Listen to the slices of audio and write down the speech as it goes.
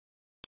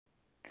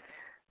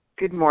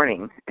Good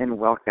morning and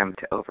welcome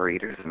to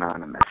Overeaters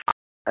Anonymous,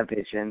 a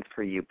Vision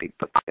for You Big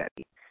Book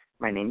Study.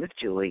 My name is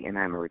Julie and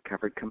I'm a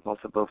recovered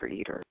compulsive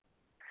overeater.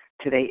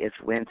 Today is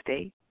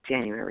Wednesday,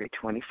 January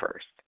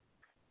 21st.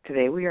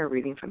 Today we are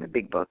reading from the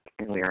Big Book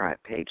and we are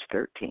at page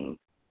 13.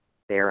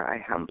 There I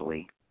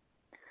humbly.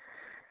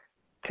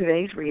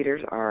 Today's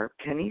readers are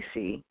Penny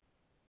C.,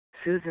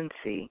 Susan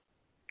C.,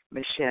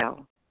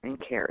 Michelle,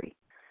 and Carrie.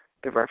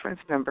 The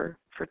reference number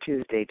for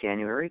Tuesday,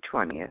 January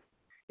 20th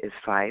is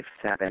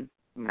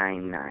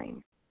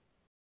 5799.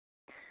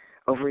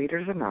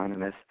 Overeaters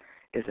Anonymous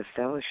is a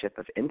fellowship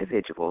of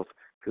individuals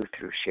who,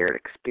 through shared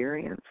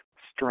experience,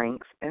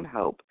 strength, and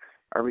hope,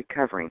 are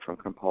recovering from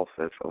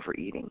compulsive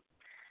overeating.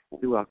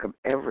 We welcome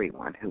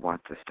everyone who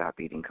wants to stop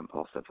eating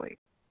compulsively.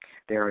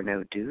 There are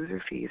no dues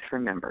or fees for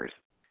members.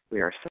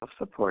 We are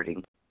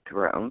self-supporting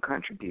through our own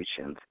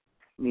contributions,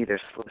 neither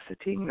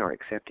soliciting nor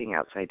accepting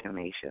outside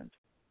donations.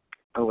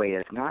 OA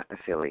is not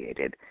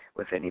affiliated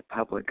with any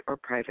public or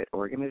private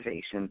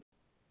organization,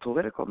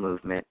 political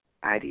movement,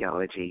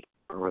 ideology,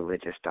 or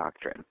religious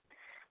doctrine.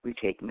 We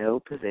take no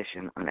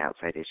position on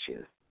outside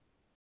issues.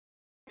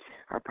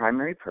 Our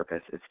primary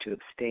purpose is to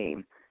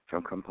abstain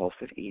from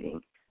compulsive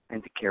eating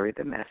and to carry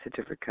the message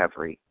of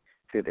recovery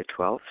through the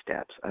 12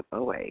 steps of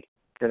OA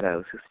to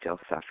those who still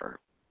suffer.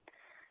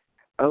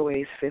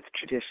 OA's fifth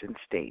tradition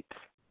states,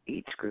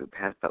 each group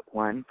has but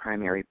one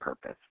primary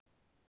purpose,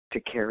 to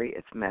carry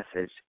its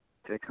message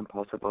to the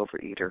compulsive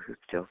overeater who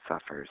still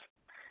suffers.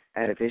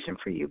 At A Vision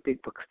for You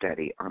Big Book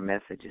Study, our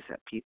message is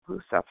that people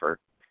who suffer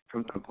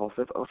from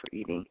compulsive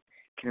overeating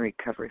can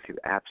recover through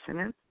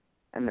abstinence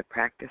and the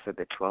practice of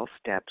the 12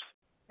 steps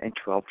and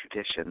 12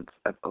 traditions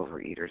of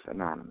Overeaters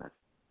Anonymous.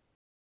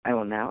 I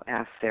will now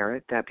ask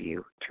Sarah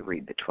W. to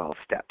read the 12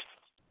 steps.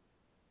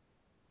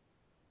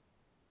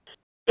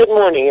 Good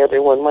morning,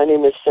 everyone. My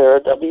name is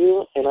Sarah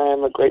W., and I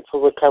am a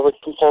grateful recovered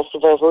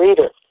compulsive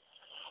overeater.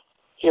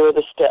 Here are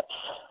the steps.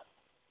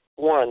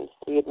 1.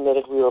 We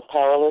admitted we were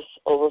powerless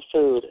over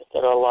food,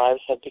 that our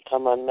lives had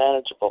become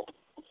unmanageable.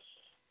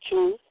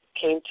 2.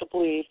 Came to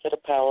believe that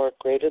a power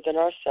greater than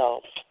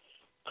ourselves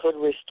could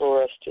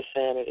restore us to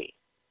sanity.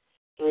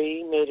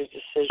 3. Made a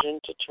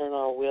decision to turn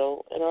our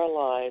will and our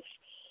lives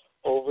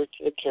over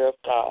to the care of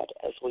God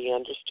as we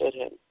understood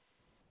Him.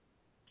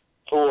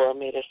 4.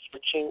 Made a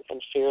searching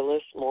and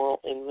fearless moral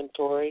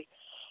inventory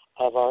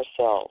of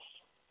ourselves.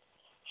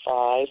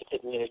 5.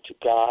 Admitted to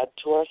God,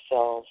 to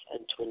ourselves,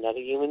 and to another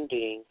human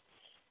being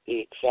the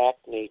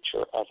exact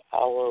nature of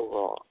our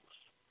wrongs.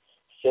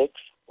 6.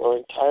 We're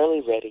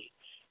entirely ready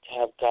to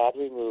have God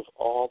remove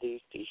all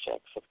these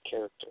defects of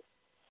character.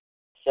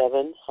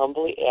 7.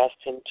 Humbly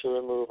asked Him to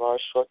remove our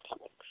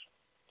shortcomings.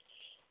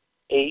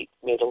 8.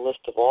 Made a list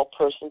of all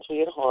persons we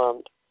had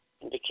harmed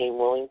and became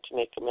willing to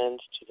make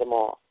amends to them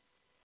all.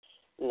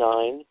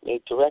 9.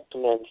 Made direct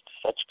amends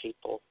to such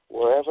people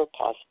wherever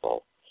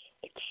possible,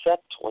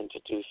 except when to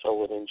do so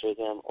would injure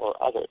them or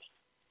others.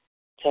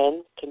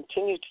 10.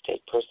 Continued to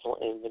take personal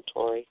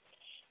inventory,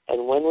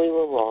 and when we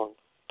were wrong,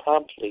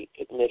 promptly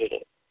admitted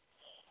it.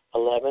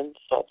 11.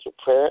 Sought through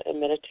prayer and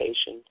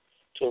meditation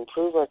to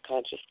improve our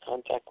conscious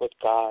contact with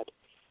God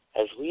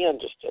as we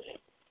understood Him,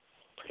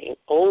 praying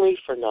only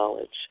for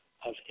knowledge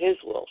of His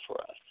will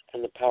for us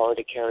and the power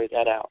to carry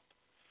that out.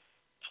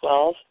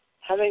 12.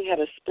 Having had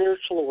a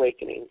spiritual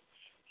awakening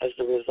as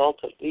the result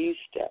of these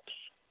steps,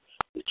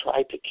 we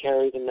tried to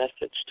carry the message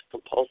to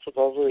compulsive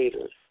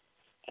overeaters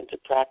and to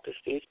practice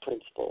these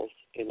principles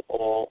in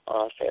all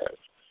our affairs.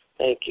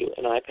 Thank you,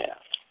 and I pass.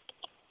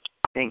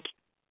 Thank you.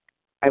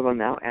 I will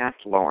now ask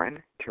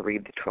Lauren to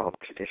read the 12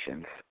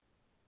 traditions.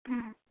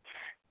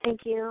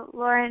 Thank you.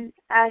 Lauren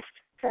S.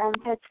 from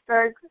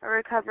Pittsburgh, a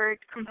recovered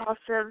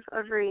compulsive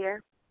overeater.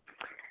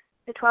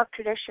 The 12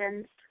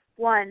 traditions.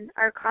 1.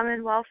 Our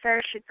common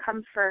welfare should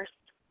come first.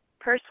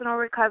 Personal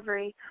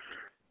recovery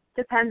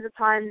depends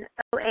upon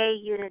OA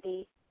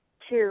unity.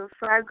 2.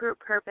 For our group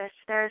purpose,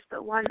 there is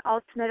but one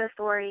ultimate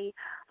authority,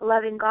 a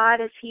loving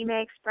God as He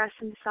may express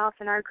Himself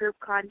in our group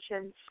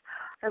conscience.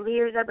 Our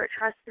leaders are but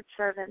trusted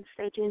servants.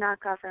 They do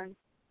not govern.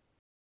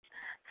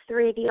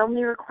 3. The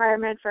only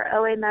requirement for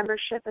OA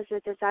membership is a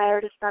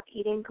desire to stop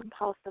eating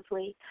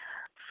compulsively.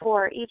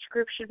 4. Each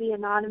group should be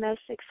anonymous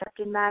except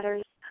in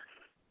matters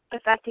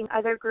affecting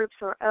other groups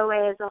or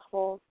OA as a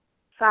whole.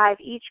 5.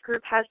 Each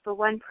group has but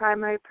one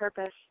primary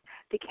purpose,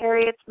 to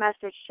carry its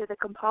message to the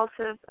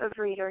compulsive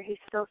overeater who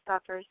still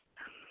suffers.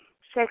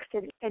 6.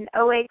 An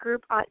OA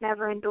group ought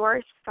never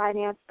endorse,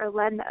 finance, or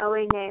lend the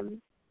OA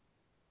name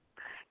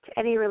to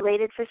any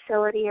related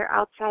facility or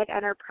outside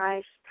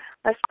enterprise,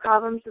 lest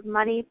problems of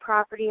money,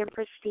 property, and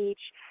prestige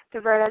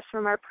divert us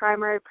from our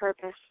primary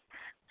purpose.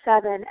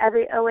 7.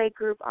 Every OA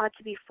group ought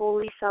to be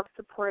fully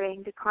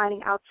self-supporting,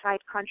 declining outside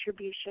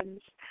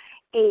contributions.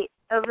 8.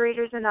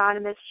 Overeaters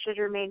Anonymous should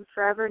remain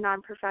forever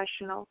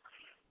non-professional,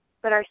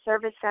 but our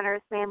service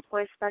centers may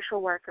employ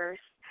special workers.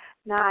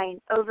 9.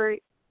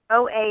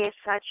 OA as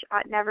such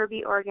ought never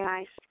be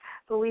organized,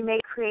 but we may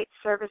create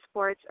service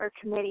boards or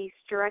committees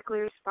directly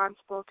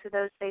responsible to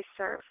those they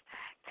serve.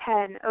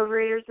 10.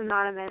 Overeaters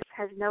Anonymous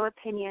has no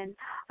opinion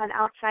on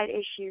outside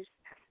issues.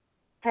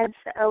 Hence,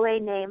 the OA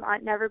name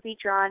ought never be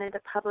drawn into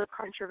public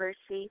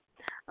controversy.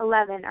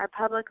 11. Our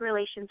public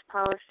relations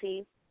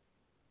policy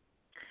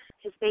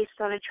is based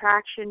on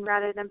attraction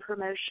rather than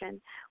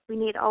promotion. We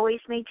need always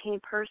maintain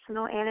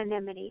personal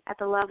anonymity at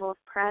the level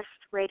of press,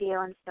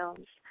 radio, and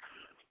films.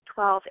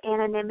 12.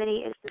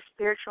 Anonymity is the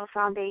spiritual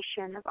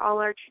foundation of all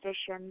our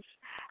traditions,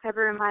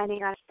 ever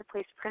reminding us to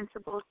place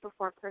principles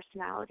before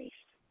personalities.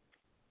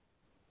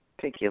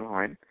 Thank you,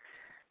 Lauren.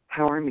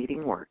 How our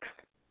meeting works.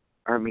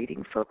 Our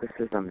meeting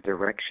focuses on the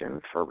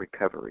directions for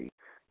recovery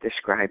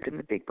described in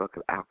the Big Book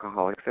of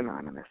Alcoholics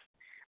Anonymous.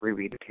 We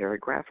read a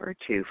paragraph or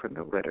two from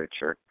the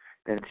literature,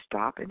 then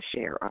stop and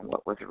share on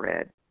what was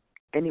read.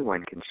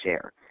 Anyone can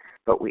share,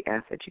 but we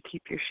ask that you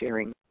keep your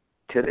sharing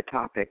to the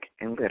topic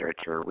and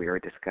literature we are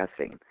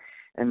discussing,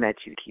 and that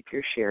you keep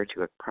your share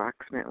to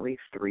approximately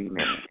 3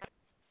 minutes.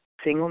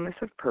 Singleness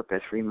of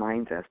purpose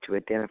reminds us to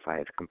identify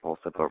as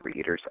compulsive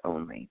overeaters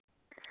only.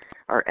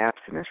 Our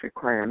abstinence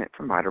requirement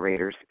for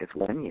moderators is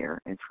 1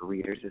 year, and for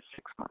readers is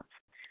 6 months.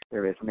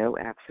 There is no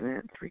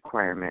abstinence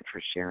requirement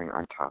for sharing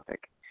on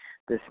topic.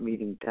 This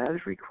meeting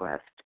does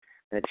request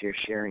that your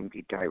sharing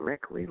be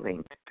directly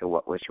linked to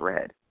what was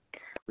read.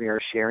 We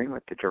are sharing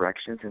what the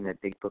directions in the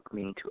Big Book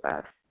mean to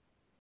us.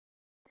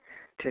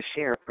 To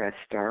share, press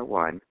star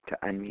 1 to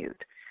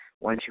unmute.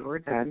 Once you are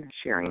done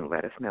sharing,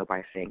 let us know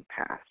by saying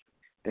pass.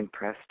 Then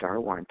press star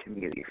 1 to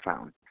mute your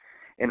phone.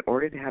 In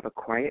order to have a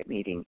quiet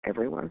meeting,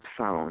 everyone's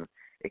phone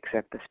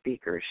except the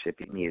speakers should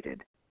be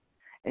muted.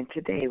 And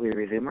today we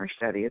resume our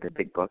study of the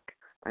Big Book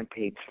on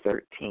page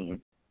 13,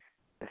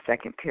 the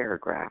second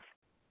paragraph.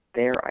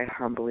 There I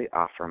humbly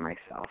offer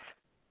myself.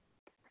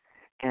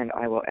 And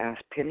I will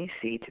ask Penny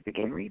C. to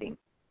begin reading.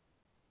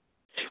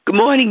 Good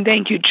morning.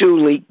 Thank you,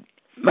 Julie.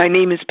 My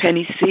name is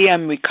Penny C.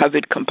 I'm a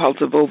recovered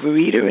compulsive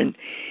overeater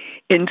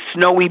in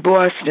snowy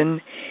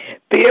Boston.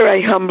 There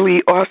I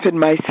humbly offered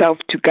myself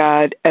to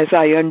God as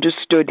I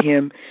understood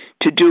him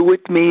to do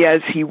with me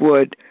as he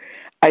would.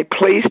 I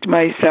placed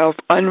myself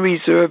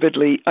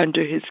unreservedly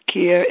under his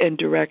care and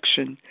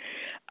direction.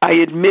 I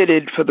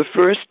admitted for the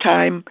first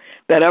time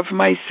that of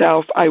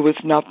myself I was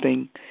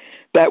nothing,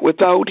 that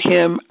without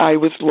him I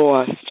was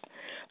lost.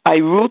 I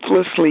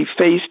ruthlessly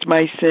faced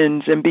my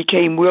sins and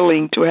became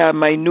willing to have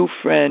my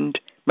newfound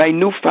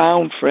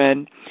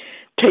friend,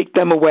 take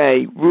them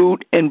away,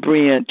 root and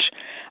branch.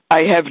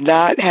 I have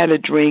not had a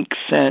drink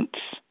since.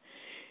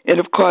 And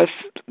of course,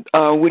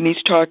 when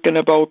he's talking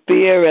about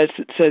there, as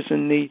it says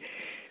in the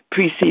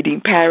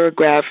preceding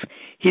paragraph,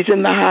 he's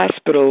in the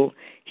hospital.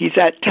 He's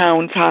at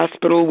Towns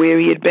Hospital where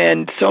he had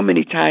been so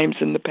many times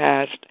in the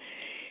past,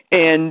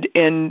 and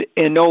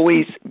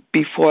always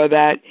before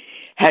that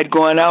had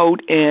gone out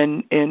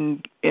and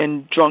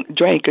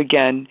drank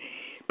again.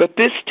 But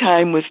this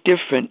time was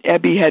different.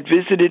 Ebby had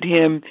visited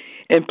him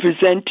and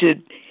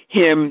presented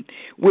him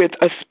with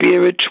a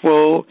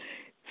spiritual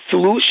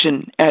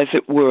solution, as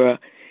it were.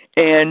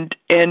 And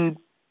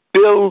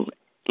Bill,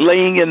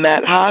 laying in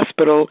that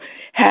hospital,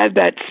 had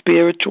that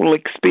spiritual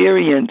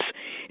experience.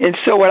 And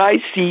so what I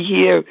see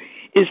here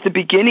is the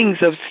beginnings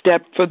of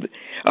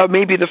or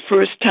maybe the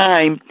first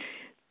time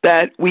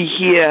that we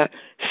hear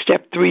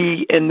step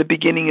 3 and the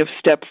beginning of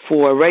step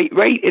 4,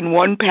 right in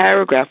one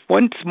paragraph,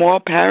 one small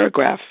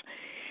paragraph.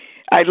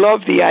 I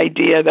love the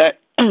idea that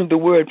the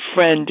word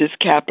friend is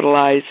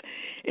capitalized,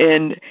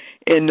 and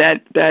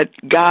that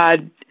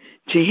God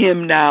to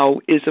him now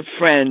is a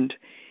friend.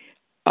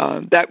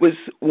 That was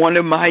one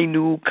of my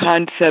new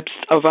concepts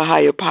of a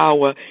higher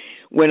power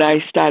when I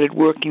started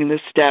working the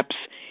steps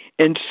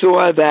and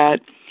saw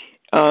that,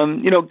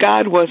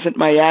 God wasn't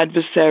my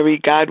adversary.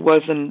 God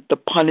wasn't the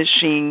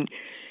punishing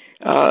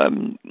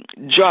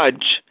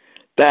judge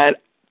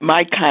that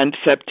my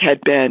concept had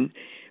been,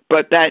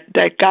 but that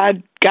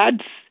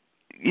God's,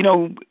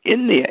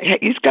 in there.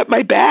 He's got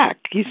my back.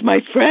 He's my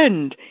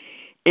friend.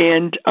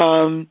 And,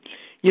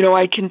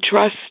 I can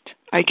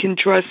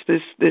trust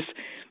this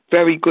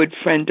very good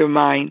friend of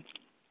mine.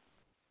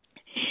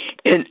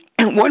 And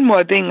one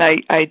more thing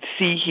I'd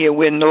see here,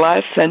 when the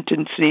last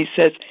sentence he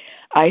says,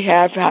 I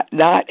have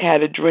not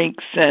had a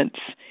drink since.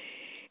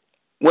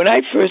 When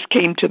I first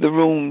came to the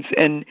rooms,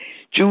 and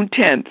June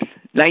 10th,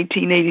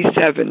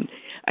 1987,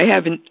 I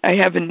haven't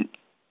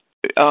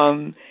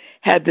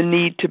had the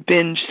need to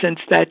binge since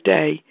that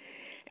day.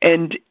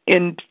 And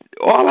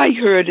all I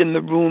heard in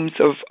the rooms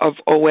of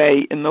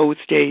OA in those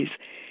days,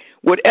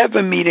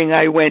 whatever meeting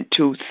I went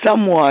to,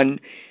 someone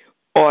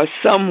or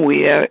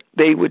somewhere,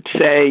 they would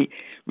say,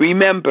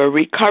 remember,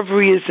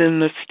 recovery is in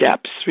the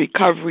steps.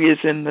 Recovery is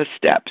in the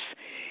steps.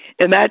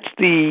 And that's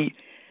the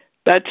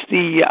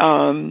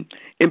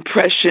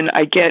impression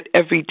I get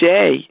every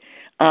day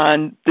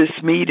on this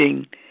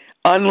meeting,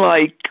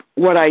 unlike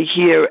what I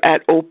hear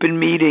at open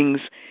meetings.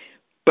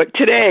 But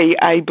today,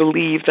 I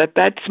believe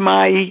that's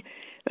my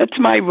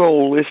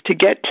role, is to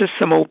get to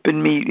some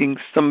open meetings,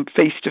 some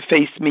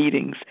face-to-face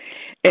meetings,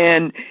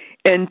 and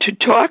to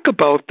talk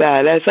about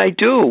that as I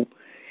do.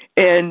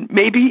 And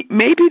maybe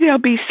there'll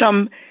be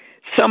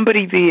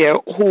somebody there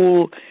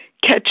who'll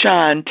catch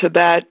on to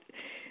that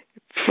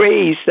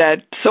phrase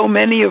that so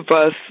many of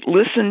us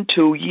listened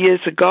to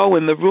years ago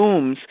in the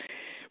rooms.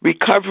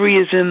 Recovery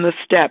is in the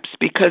steps,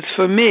 because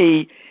for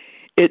me,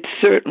 it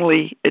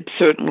certainly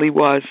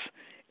was.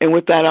 And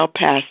with that, I'll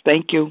pass.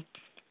 Thank you.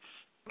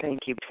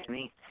 Thank you,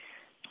 Penny.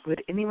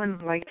 Would anyone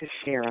like to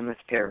share on this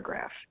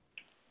paragraph?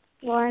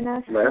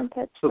 Lorna from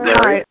Pittsburgh.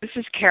 Hi, this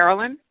is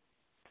Carolyn.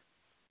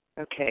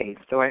 Okay,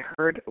 so I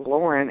heard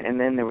Lauren, and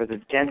then there was a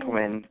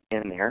gentleman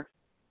in there.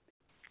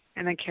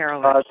 And then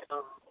Carolyn.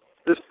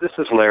 This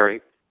is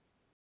Larry.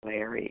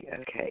 Larry,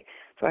 okay.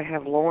 So I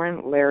have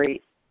Lauren,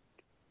 Larry,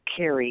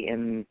 Carrie,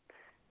 and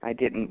I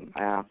didn't.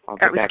 I'll go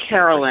That was back.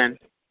 Carolyn.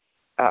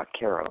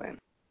 Carolyn.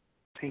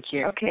 Thank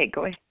you. Okay,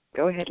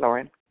 go ahead,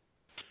 Lauren.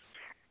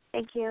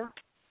 Thank you.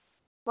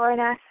 Lauren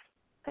S.,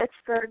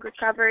 Pittsburgh,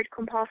 recovered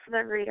compulsive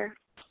overeater.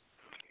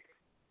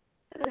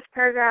 This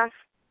paragraph,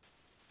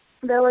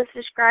 Bill is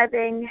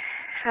describing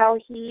how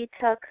he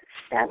took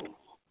steps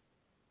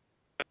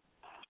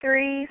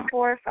 3,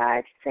 4,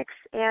 5, 6,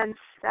 and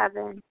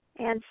 7.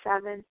 And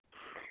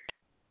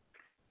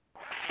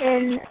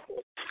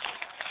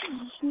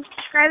he's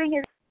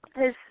describing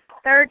his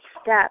third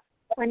step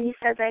when he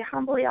says, I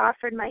humbly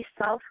offered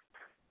myself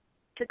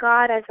to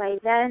God as I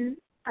then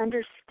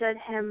understood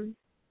him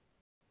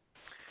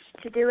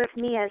to do with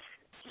me as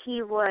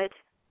he would.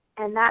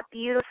 And that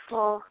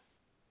beautiful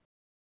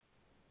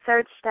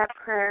third step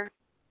prayer,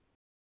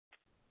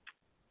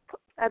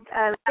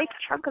 a big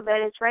chunk of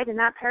it is right in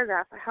that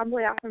paragraph. I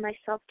humbly offer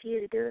myself to you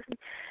to do with me.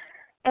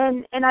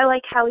 And I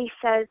like how he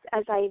says,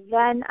 as I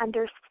then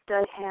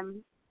understood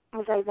him,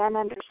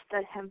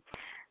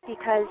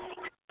 because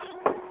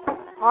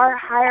our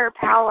higher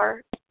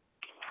power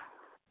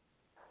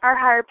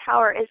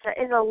is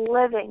a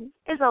living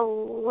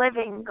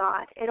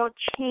God. It'll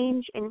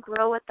change and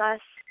grow with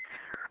us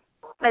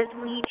as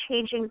we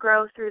change and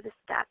grow through the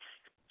steps.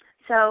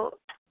 So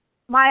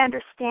my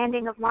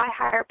understanding of my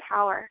higher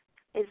power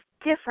is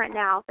different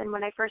now than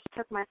when I first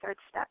took my third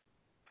step.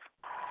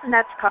 And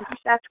that's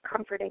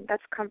comforting.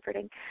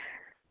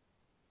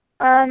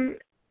 And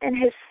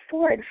his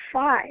 4 and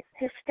 5,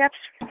 his steps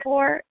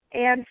 4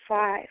 and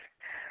 5.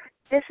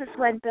 This is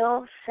when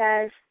Bill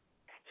says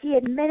he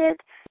admitted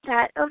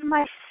that of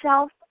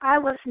myself I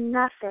was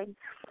nothing,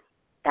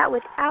 that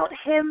without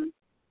him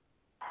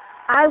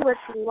I was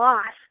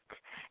lost,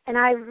 and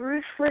I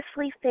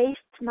ruthlessly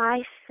faced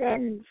my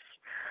sins.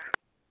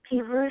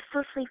 He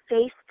ruthlessly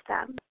faced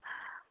them.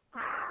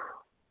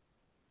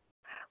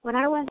 When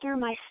I went through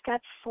my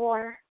step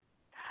 4,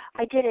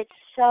 I did it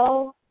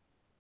so.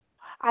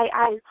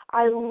 I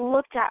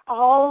looked at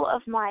all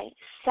of my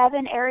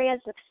 7 areas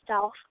of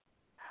self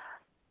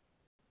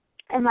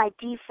and my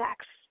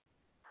defects,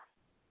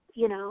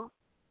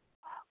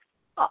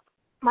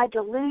 my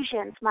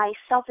delusions, my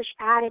selfish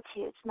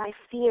attitudes, my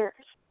fears,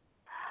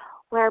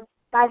 where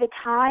by the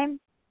time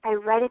I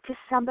read it to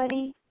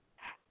somebody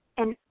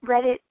and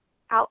read it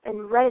out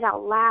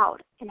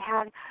loud and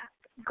had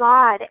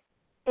God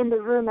in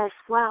the room as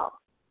well,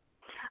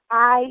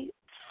 I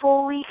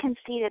fully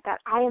conceded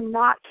that I am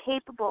not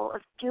capable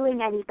of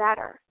doing any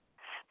better.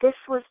 This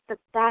was the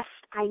best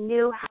I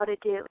knew how to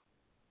do.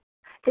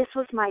 This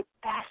was my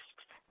best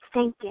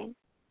thinking.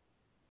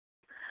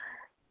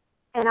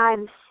 And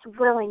I'm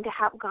willing to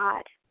have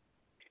God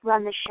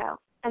run the show.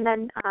 And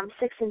then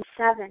 6 and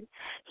 7,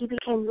 he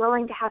became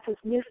willing to have his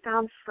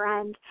newfound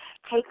friend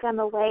take them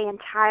away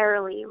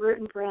entirely, root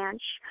and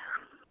branch.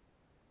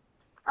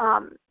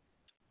 And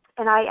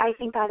I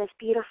think that is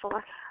beautiful.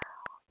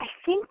 I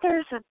think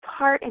there's a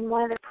part in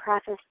one of the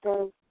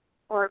prefaces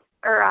or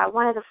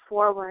one of the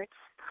forewords.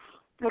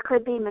 It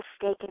could be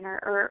mistaken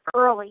or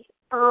early.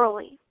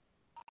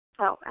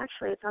 Oh,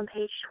 actually, it's on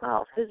page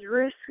 12. His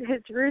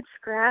roots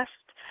grasped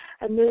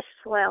a new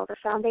soil. The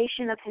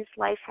foundation of his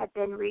life had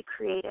been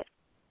recreated.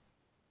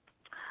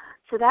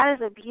 So that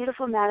is a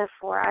beautiful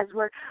metaphor. As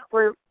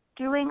we're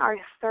doing our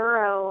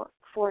thorough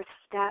 4th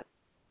step,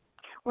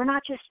 we're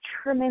not just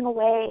trimming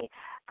away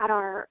at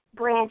our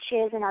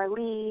branches and our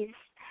leaves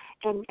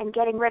and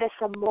getting rid of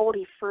some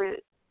moldy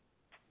fruit,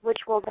 which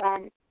will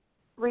then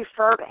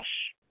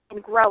refurbish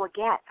and grow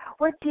again.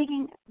 We're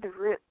digging the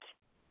root.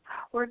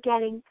 We're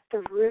getting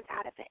the root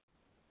out of it.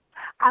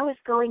 I was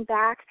going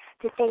back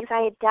to things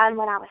I had done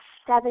when I was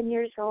 7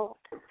 years old,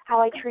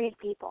 how I treated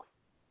people,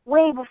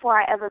 way before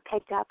I ever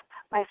picked up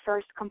my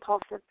first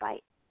compulsive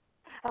bite.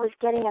 I was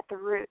getting at the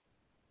root.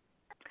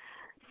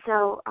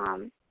 So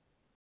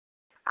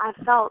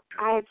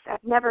I've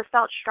never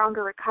felt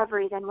stronger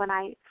recovery than when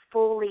I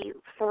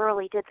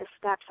thoroughly did the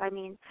steps. I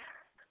mean,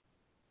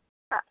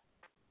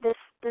 this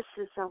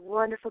is a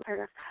wonderful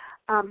paragraph.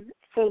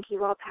 Thank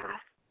you. I'll pass.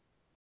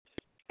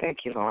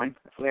 Thank you, Lauren.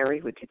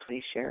 Larry, would you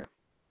please share?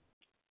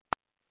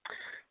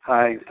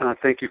 Hi,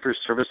 thank you for your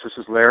service. This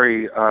is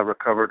Larry,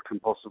 recovered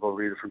compulsive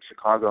overeater from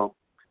Chicago.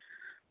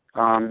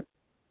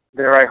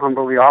 There I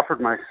humbly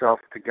offered myself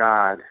to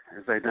God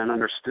as I then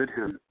understood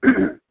him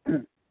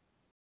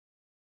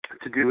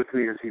to do with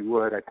me as he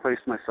would. I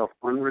placed myself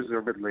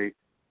unreservedly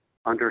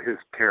under his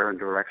care and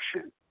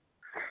direction.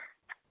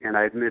 And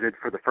I admitted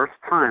for the first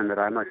time that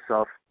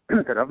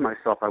of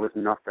myself I was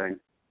nothing,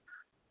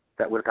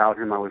 that without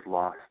him I was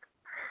lost.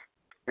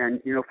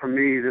 And, for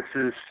me, this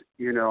is,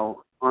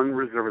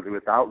 unreservedly,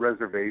 without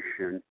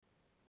reservation.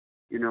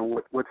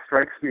 What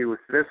strikes me with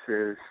this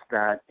is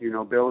that,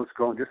 Bill is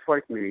going, just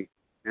like me,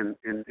 and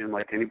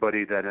like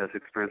anybody that has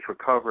experienced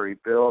recovery,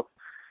 Bill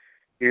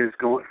is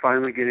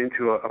finally getting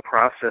into a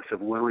process of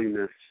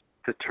willingness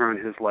to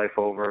turn his life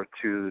over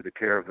to the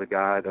care of the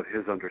God of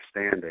his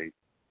understanding.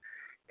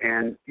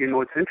 And,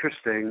 it's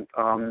interesting,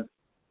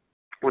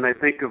 when I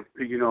think of,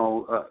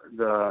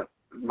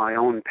 my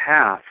own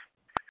path,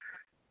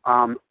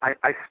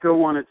 I still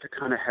wanted to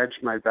kind of hedge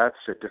my bets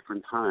at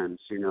different times,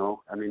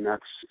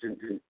 that's,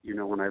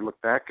 when I look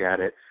back at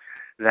it,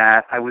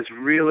 that I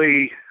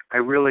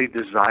really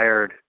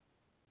desired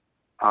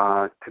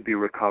to be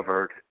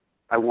recovered.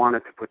 I wanted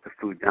to put the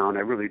food down.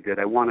 I really did.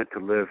 I wanted to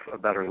live a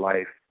better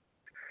life.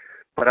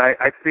 But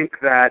I think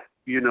that,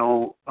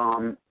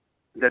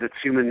 that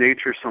it's human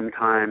nature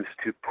sometimes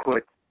to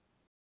put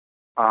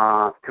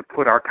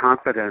our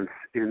confidence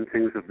in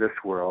things of this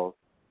world.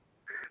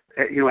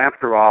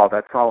 After all,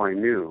 that's all I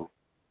knew.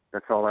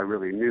 That's all I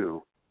really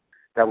knew.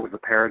 That was the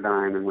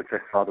paradigm in which I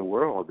saw the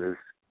world. Is,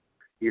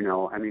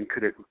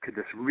 could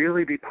this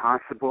really be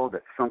possible?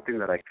 That something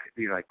that I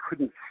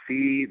couldn't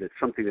see, that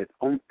something that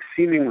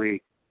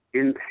seemingly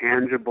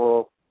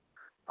intangible,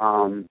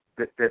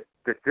 that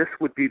this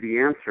would be the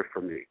answer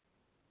for me,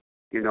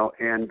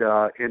 and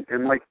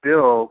like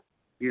Bill,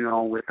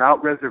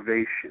 without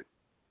reservation,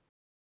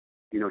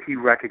 he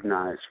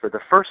recognized for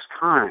the first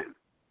time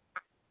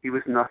he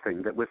was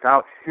nothing, that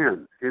without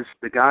him,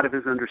 the God of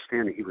his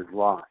understanding, he was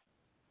lost.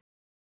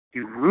 He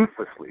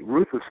ruthlessly,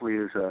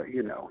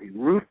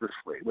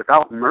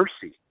 without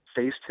mercy,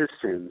 faced his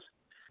sins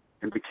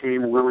and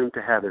became willing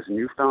to have his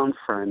newfound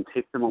friend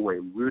take them away,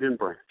 root and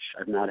branch.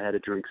 I've not had a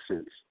drink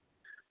since.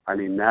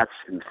 That's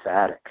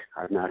emphatic.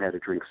 I've not had a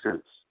drink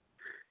since.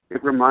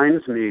 It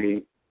reminds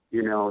me,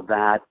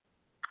 that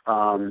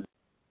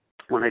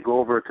when I go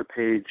over to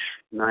page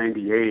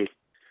 98,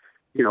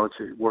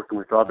 it's working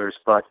with others,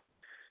 but,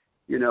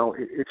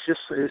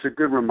 it's a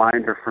good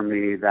reminder for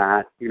me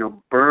that,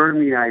 burn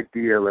the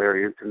idea,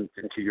 Larry,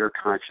 into your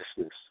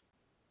consciousness,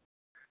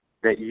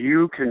 that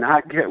you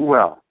cannot get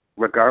well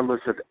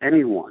regardless of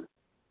anyone.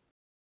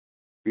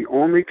 The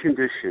only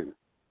condition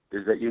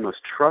is that you must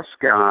trust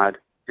God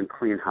and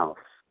clean house.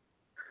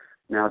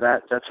 Now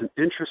that's an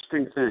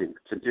interesting thing.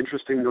 It's an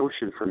interesting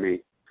notion for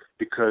me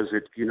because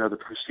it, the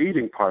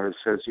preceding part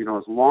says,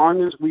 as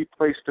long as we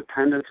place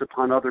dependence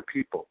upon other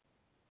people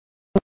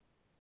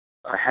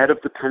ahead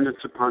of dependence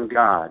upon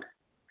God,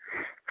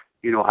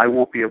 I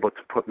won't be able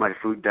to put my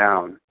food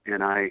down.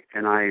 And I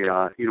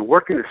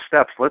working the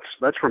steps.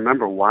 Let's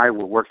remember why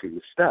we're working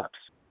the steps.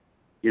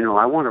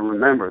 I want to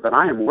remember that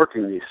I am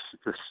working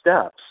the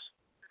steps,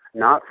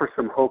 not for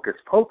some hocus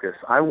pocus.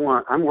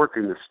 I'm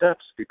working the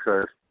steps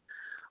because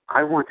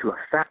I want to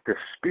affect a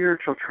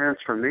spiritual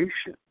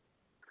transformation.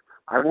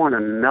 I want to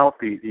melt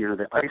the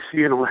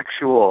icy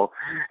intellectual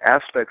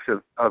aspects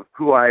of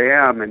who I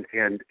am,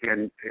 and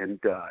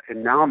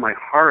now my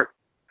heart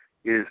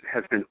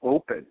has been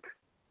opened,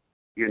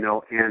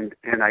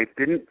 and I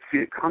didn't see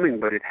it coming,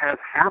 but it has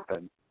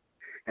happened,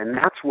 and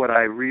that's what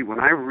I read when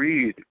I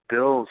read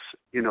Bill's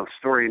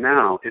story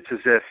now. It's as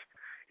if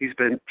he's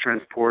been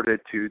transported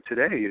to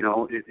today.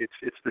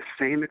 It's the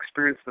same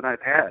experience that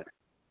I've had,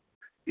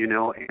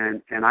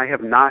 and I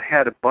have not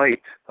had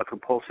a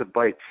compulsive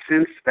bite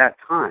since that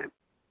time.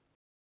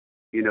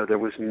 There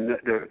was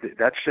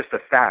that's just a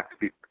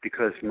fact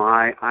because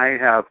I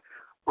have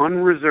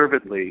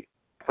unreservedly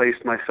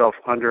placed myself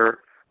under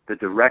the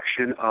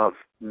direction of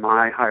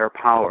my higher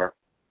power,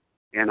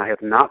 and I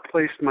have not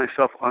placed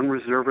myself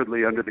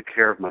unreservedly under the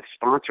care of my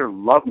sponsor.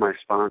 Love my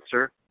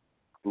sponsor,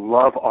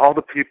 love all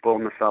the people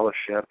in the fellowship.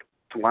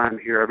 That's why I'm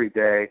here every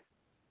day.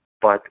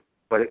 But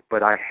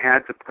I had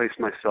to place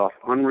myself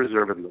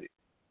unreservedly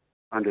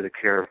under the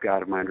care of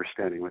God of my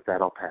understanding. With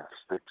that, I'll pass.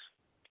 Thanks.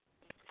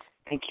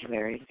 Thank you,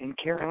 Larry. And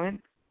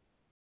Carolyn?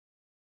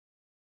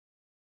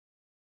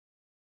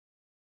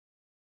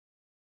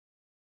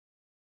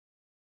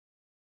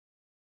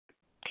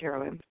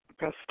 Carolyn,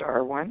 press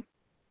star 1.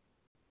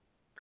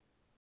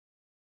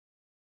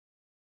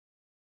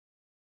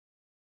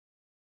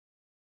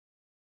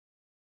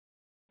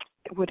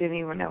 Would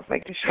anyone else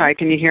like to share? Hi,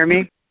 can you hear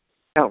me?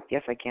 Oh,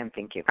 yes, I can.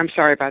 Thank you. I'm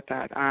sorry about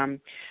that. Hi,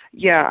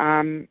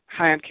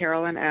 I'm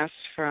Carolyn S.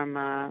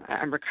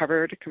 I'm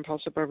recovered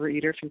compulsive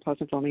overeater from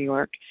Pleasantville, New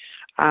York.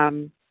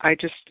 I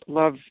just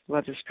love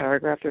this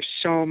paragraph. There's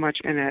so much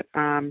in it.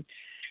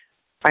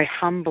 I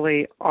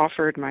humbly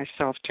offered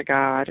myself to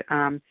God,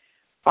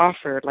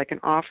 offered like an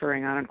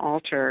offering on an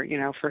altar,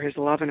 for his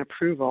love and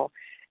approval,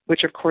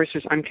 which of course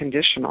is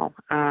unconditional.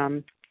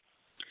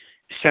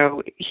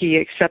 So he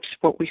accepts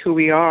who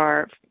we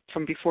are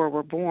from before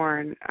we're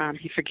born.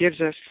 He forgives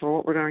us for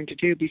what we're going to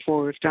do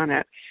before we've done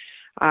it.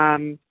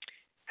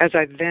 As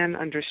I then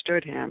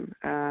understood him,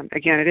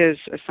 again, it is,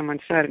 as someone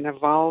said, an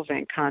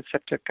evolving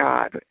concept of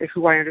God.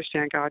 Who I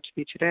understand God to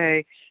be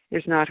today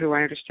is not who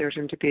I understood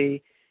him to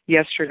be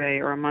yesterday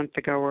or a month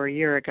ago or a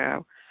year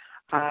ago.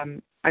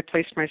 I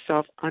placed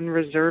myself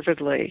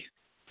unreservedly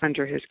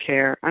under his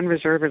care,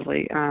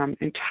 unreservedly,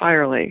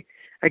 entirely.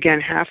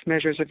 Again, half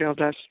measures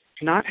availed us,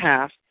 not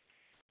half,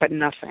 but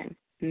nothing.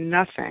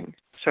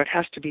 So it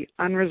has to be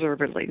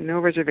unreservedly, no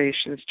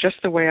reservations, just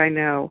the way I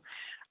know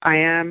I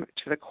am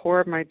to the core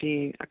of my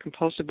being a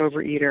compulsive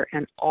overeater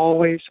and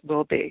always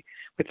will be,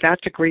 with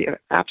that degree of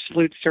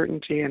absolute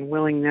certainty and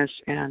willingness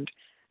and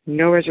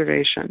no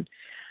reservation,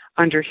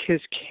 under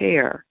his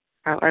care.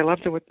 I love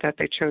that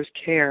they chose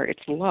care.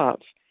 It's love.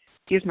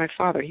 He is my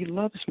Father. He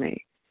loves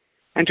me.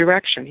 And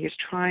direction. He is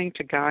trying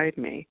to guide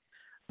me.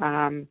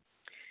 I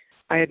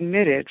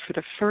admitted for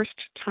the first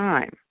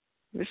time,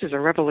 this is a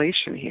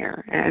revelation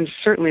here, and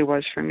certainly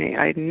was for me.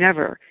 I had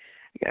never,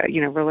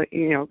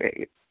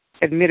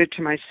 admitted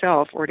to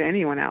myself or to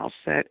anyone else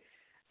that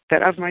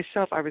of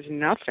myself I was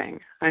nothing.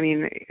 I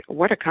mean,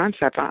 what a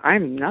concept!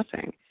 I'm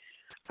nothing.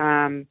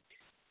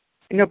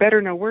 No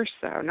better, no worse,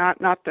 though. Not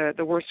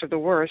the worst of the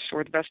worst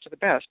or the best of the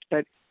best,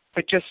 but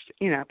just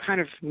kind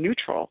of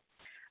neutral.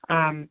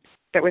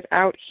 That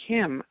without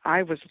him,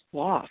 I was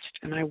lost,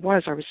 and I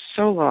was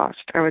so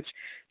lost. I was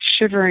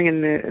shivering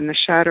in the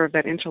shadow of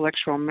that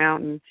intellectual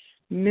mountain,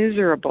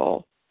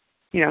 miserable.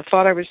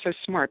 Thought I was so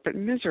smart, but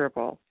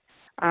miserable.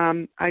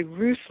 I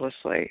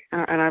ruthlessly,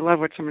 and I love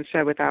what someone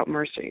said, without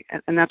mercy,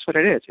 and that's what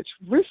it is. It's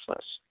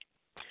ruthless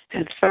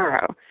and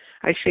thorough.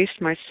 I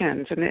faced my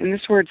sins, and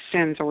this word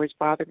sins always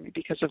bothered me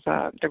because of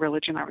the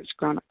religion I was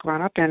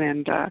grown up in,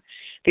 and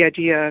the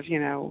idea of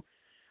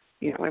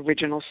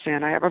original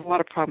sin. I have a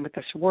lot of problem with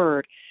this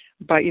word,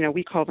 but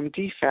we call them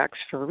defects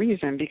for a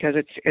reason, because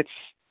it's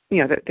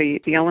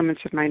the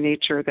elements of my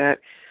nature that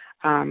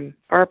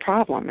are a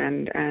problem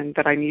and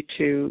that I need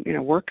to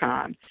work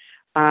on.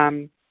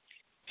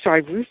 So I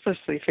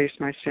ruthlessly faced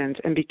my sins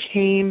and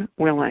became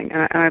willing.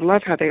 And I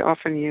love how they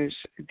often use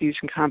these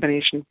in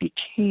combination,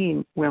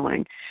 became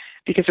willing,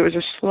 because it was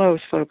a slow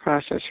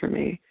process for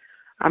me.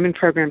 I'm in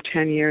program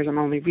 10 years. I'm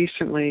only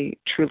recently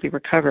truly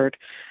recovered.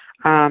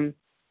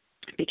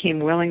 Became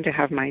willing to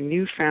have my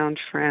newfound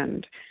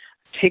friend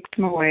take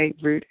them away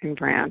root and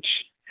branch,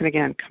 and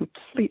again,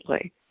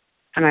 completely.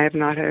 And I have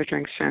not had a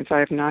drink since. I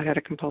have not had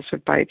a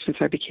compulsive bite since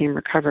I became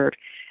recovered.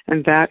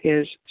 And that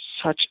is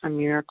such a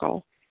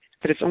miracle.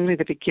 But it's only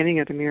the beginning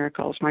of the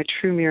miracles. My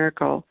true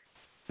miracle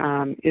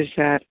is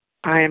that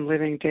I am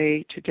living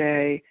day to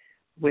day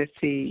with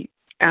the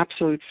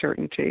absolute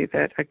certainty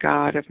that a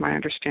God of my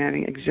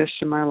understanding exists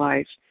in my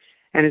life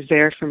and is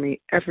there for me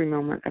every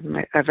moment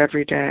of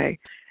every day,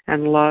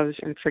 and loves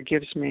and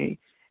forgives me,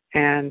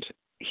 and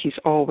he's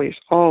always,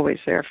 always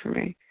there for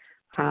me.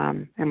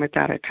 And with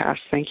that, I pass.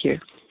 Thank you.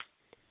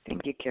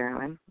 Thank you,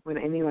 Carolyn. Would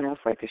anyone else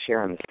like to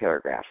share on this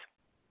paragraph?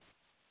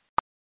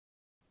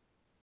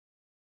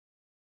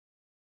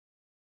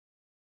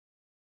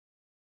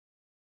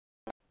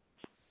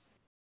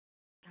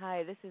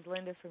 Hi, this is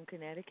Linda from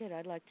Connecticut.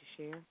 I'd like to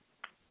share.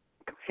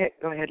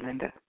 Go ahead,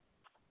 Linda.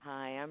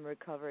 Hi, I'm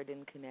recovered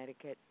in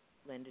Connecticut,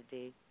 Linda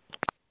D.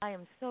 I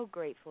am so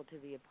grateful to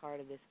be a part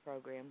of this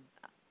program.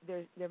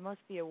 There must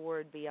be a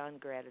word beyond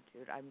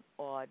gratitude. I'm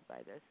awed by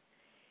this,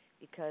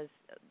 because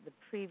the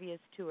previous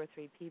 2 or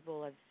 3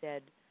 people have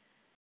said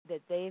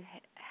that they've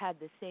had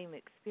the same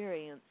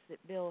experience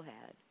that Bill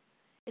had.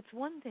 It's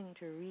one thing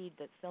to read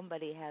that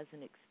somebody has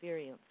an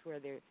experience where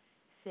they're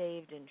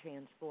saved and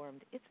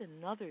transformed. It's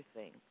another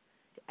thing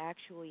to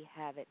actually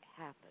have it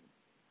happen,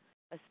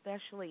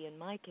 especially in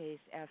my case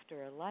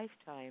after a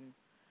lifetime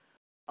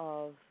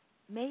of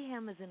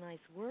mayhem is a nice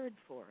word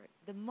for it,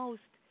 the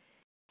most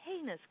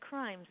heinous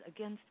crimes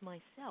against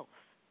myself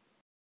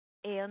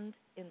and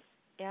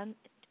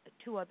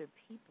to other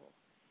people.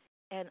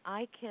 And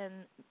I can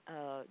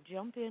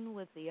jump in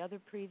with the other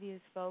previous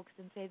folks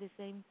and say the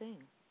same thing.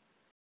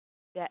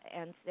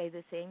 And say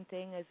the same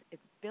thing as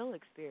Bill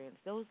experienced.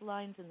 Those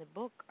lines in the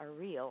book are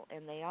real,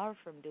 and they are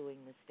from doing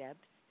the steps.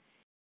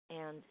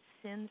 And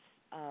since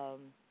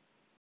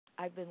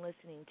I've been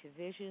listening to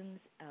visions,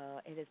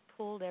 it has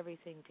pulled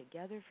everything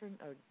together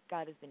or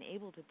God has been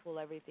able to pull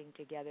everything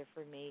together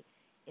for me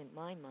in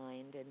my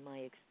mind and my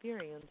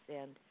experience,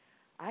 and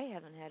I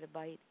haven't had a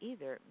bite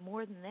either.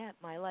 More than that,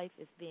 my life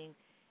is being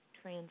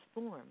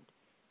transformed,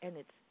 and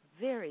it's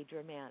very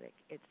dramatic.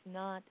 It's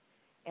not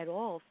at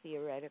all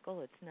theoretical.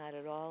 It's not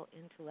at all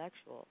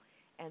intellectual.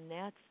 And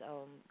that's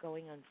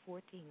going on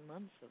 14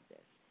 months of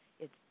this.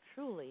 It's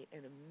truly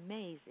an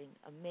amazing,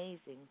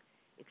 amazing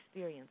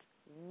experience,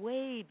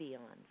 way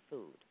beyond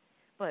food.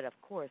 But, of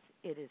course,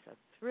 it is a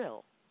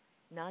thrill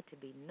not to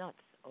be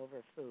nuts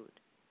over food,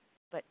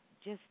 but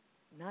just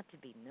not to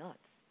be nuts,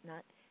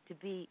 not to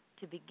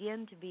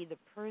begin to be the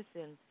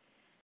person,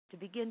 to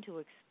begin to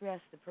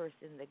express the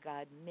person that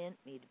God meant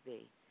me to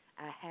be,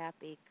 a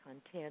happy,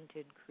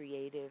 contented,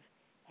 creative,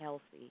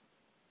 healthy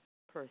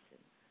person,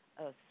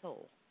 a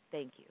soul.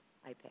 Thank you.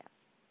 I pass.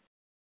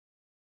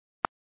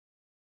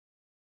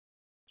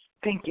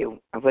 Thank you.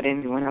 Would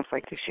anyone else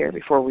like to share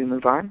before we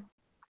move on?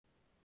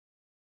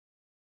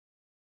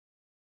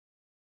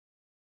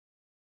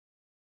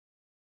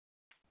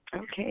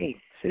 Okay,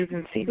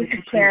 Susan C. This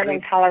is Sharon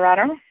in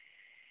Colorado.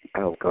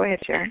 Oh, go ahead,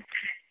 Sharon.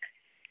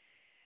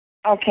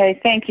 Okay,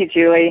 thank you,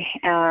 Julie,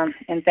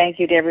 and thank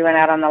you to everyone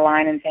out on the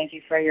line, and thank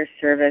you for your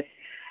service.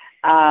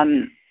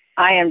 I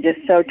am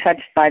just so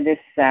touched by this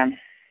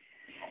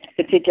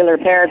particular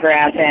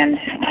paragraph, and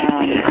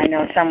I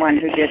know someone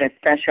who did a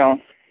special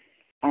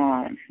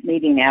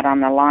meeting out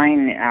on the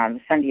line,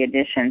 Sunday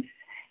editions,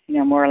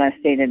 more or less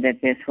stated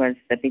that this was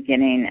the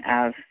beginning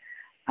of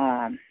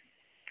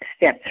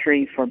step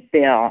 3 for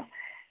Bill.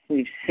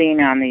 We've seen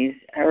on these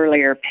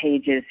earlier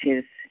pages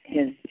his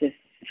just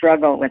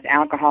struggle with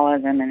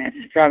alcoholism and his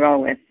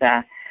struggle with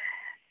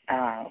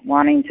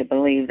wanting to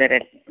believe that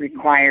it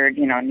required,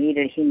 he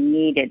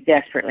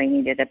desperately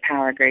needed a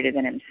power greater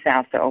than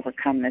himself to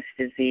overcome this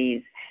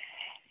disease.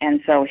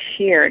 And so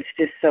here it's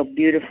just so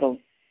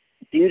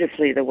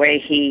beautifully the way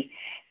he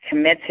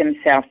commits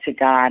himself to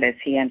God as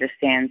he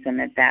understands him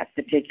at that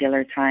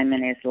particular time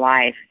in his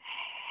life,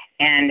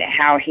 and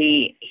how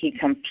he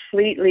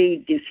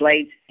completely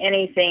deflates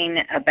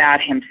anything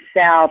about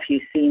himself. You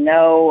see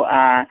no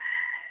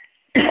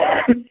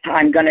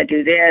I'm going to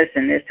do this,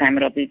 and this time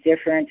it'll be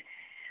different.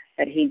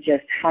 But he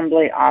just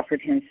humbly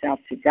offered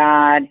himself to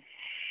God,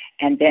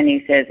 and then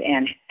he says,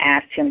 and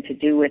asked him to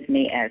do with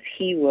me as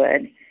he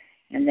would.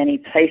 And then he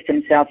placed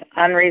himself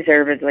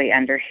unreservedly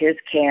under his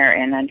care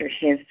and under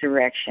his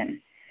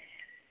direction.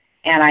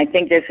 And I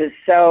think this is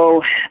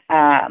so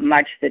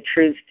much the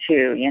truth,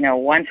 too.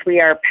 Once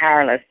we are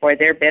powerless, boy,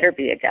 there better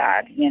be a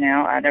God,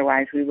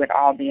 otherwise we would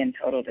all be in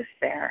total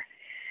despair.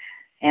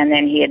 And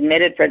then he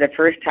admitted for the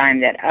first time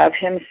that of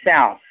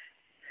himself,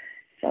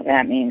 so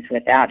that means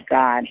without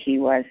God, he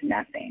was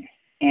nothing.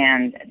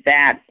 And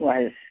that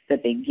was the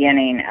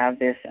beginning of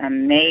this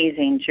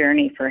amazing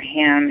journey for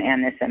him,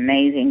 and this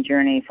amazing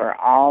journey for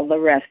all the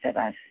rest of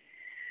us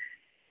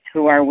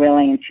who are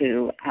willing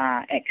to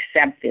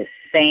accept this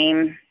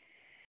same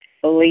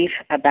belief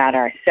about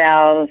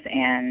ourselves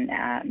and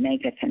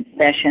make a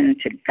confession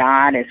to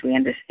God as we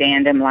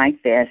understand him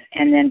like this,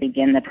 and then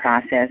begin the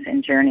process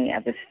and journey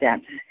of the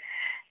steps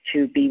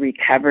to be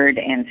recovered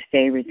and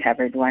stay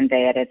recovered one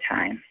day at a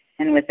time.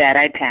 And with that,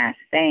 I pass.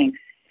 Thanks.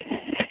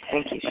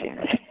 Thank you,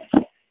 Shannon.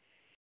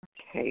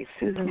 Okay,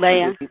 Susan,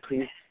 Leah. Would you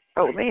please?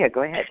 Oh, Leah,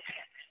 go ahead.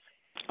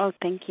 Oh,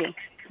 thank you.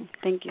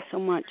 Thank you so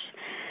much.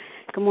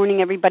 Good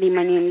morning, everybody.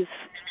 My name's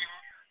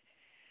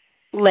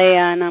Leah,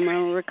 and I'm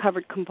a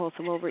recovered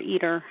compulsive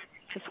overeater.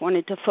 Just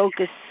wanted to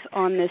focus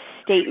on this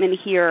statement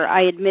here.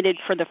 I admitted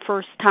for the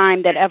first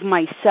time that of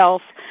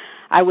myself,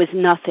 I was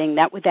nothing,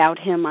 that without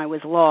him, I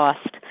was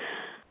lost.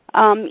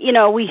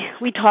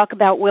 We talk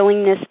about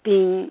willingness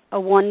being a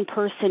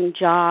one-person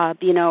job.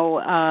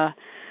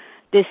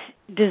 This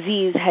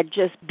disease had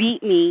just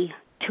beat me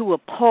to a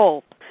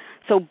pulp.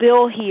 So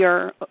Bill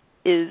here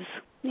is,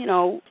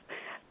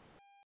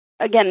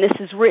 again, this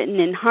is written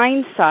in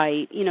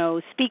hindsight,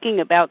 speaking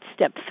about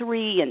step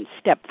 3 and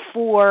step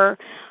 4,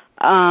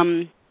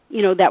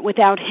 that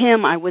without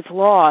him I was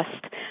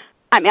lost.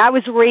 I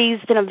was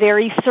raised in a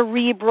very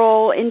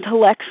cerebral,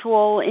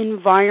 intellectual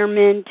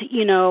environment.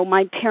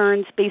 My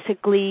parents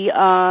basically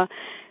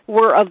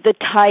were of the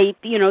type,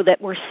 that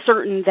were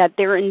certain that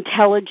their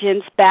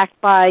intelligence, backed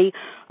by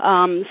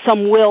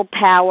some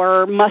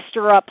willpower,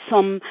 muster up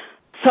some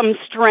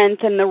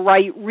strength and the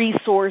right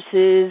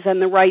resources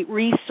and the right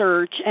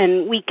research,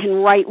 and we can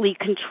rightly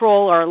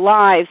control our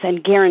lives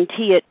and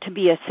guarantee it to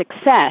be a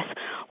success.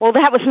 Well,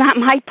 that was not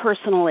my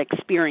personal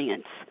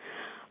experience.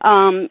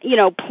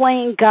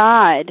 Playing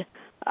God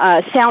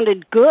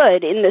sounded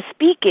good in the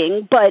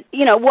speaking, but,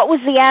 what was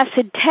the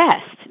acid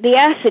test? The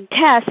acid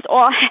test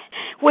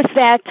was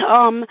that,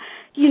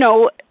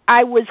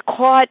 I was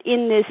caught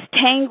in this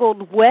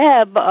tangled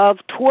web of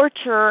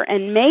torture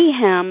and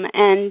mayhem,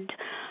 and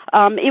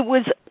it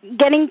was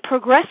getting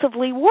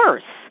progressively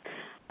worse.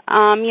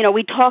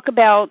 We talk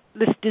about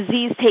this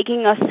disease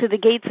taking us to the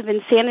gates of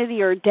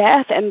insanity or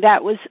death, and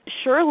that was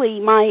surely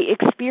my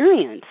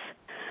experience.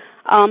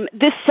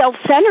 This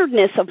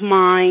self-centeredness of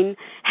mine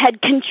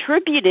had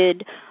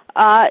contributed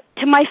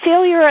to my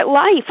failure at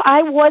life.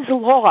 I was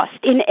lost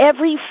in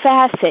every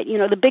facet.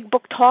 The big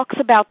book talks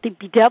about the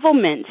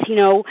bedevilments.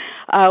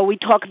 We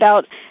talk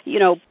about,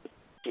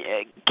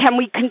 can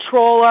we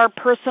control our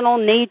personal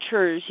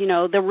natures,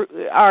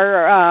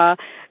 our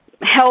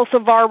health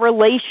of our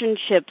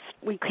relationships.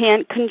 We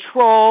can't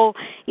control,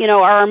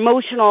 our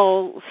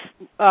emotional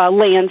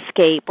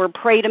landscape. We're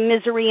prey to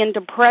misery and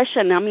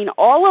depression.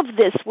 All of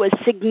this was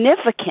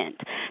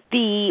significant.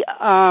 The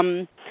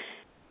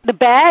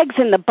bags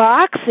and the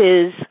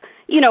boxes,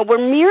 were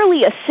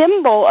merely a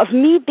symbol of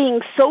me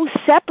being so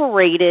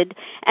separated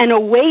and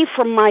away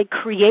from my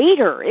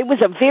Creator. It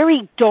was a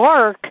very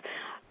dark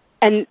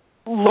and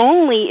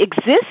lonely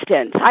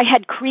existence. I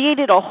had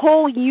created a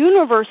whole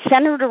universe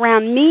centered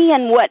around me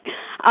and what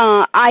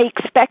I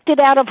expected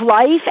out of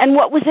life and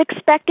what was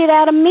expected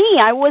out of me.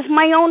 I was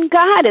my own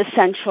God,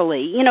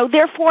 essentially.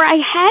 Therefore I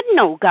had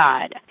no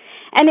God.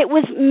 And it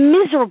was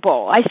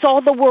miserable. I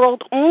saw the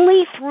world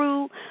only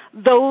through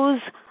those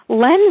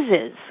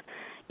lenses.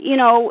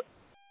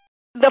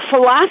 The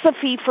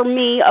philosophy for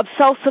me of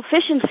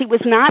self-sufficiency was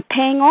not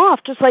paying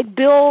off. Just like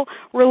Bill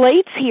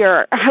relates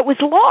here, I was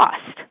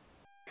lost.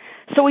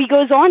 So he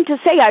goes on to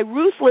say, I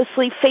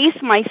ruthlessly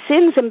faced my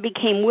sins and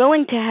became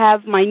willing to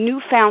have my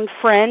newfound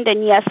friend,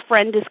 and yes,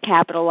 friend is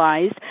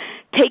capitalized,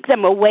 take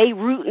them away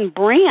root and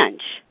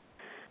branch.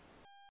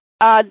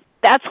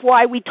 That's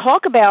why we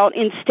talk about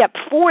in step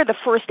 4, the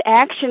first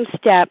action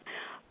step,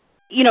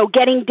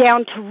 getting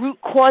down to root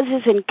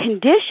causes and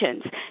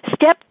conditions.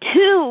 Step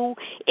 2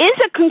 is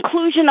a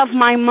conclusion of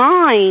my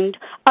mind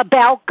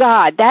about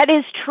God. That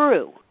is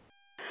true.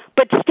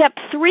 But step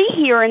 3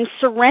 here in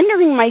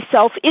surrendering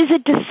myself is a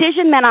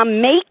decision that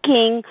I'm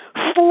making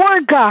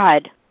for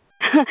God.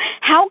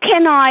 How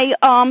can I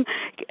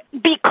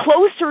be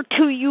closer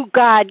to you,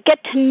 God,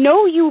 get to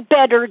know you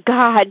better,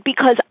 God,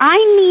 because I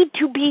need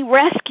to be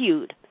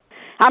rescued.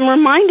 I'm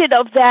reminded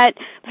of that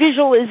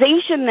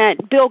visualization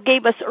that Bill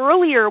gave us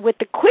earlier with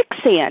the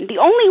quicksand. The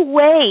only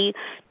way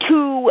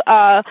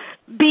to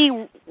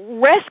be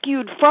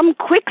rescued from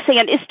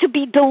quicksand is to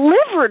be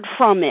delivered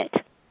from it.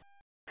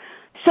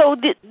 So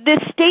this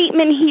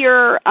statement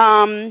here,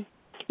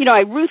 I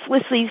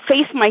ruthlessly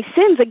face my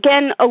sins,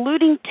 again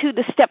alluding to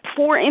the step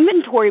 4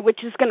 inventory,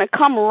 which is going to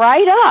come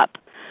right up,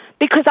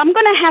 because I'm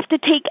going to have to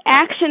take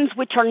actions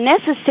which are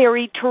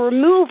necessary to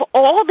remove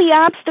all the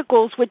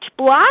obstacles which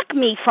block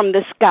me from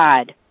this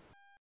God.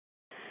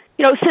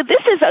 So this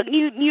is,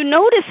 you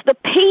notice the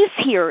pace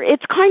here.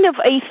 It's kind of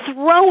a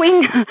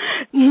throwing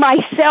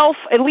myself,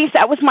 at least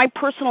that was my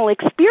personal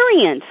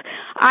experience.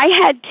 I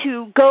had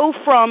to go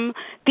from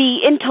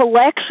the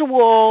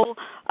intellectual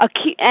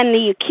and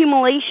the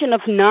accumulation of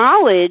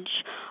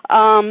knowledge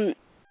and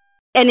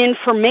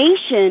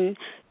information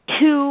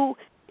to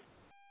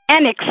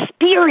an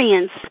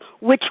experience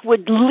which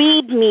would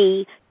lead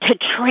me to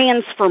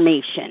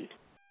transformation.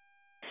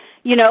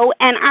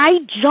 And I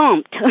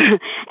jumped, and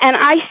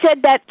I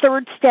said that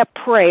 3rd step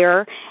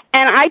prayer,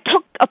 and I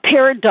took a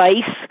pair of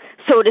dice,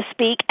 so to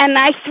speak, and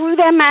I threw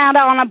them out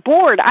on a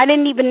board. I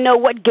didn't even know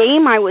what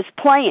game I was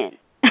playing.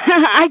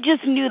 I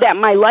just knew that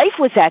my life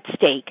was at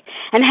stake,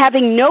 and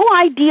having no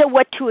idea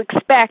what to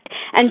expect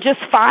and just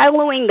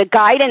following the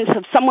guidance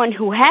of someone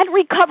who had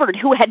recovered,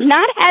 who had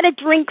not had a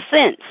drink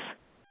since.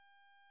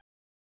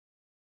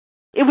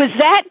 It was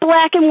that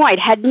black and white,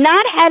 had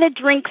not had a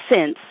drink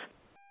since.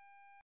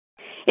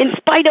 In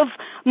spite of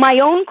my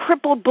own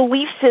crippled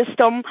belief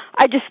system,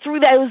 I just threw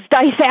those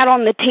dice out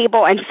on the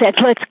table and said,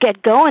 let's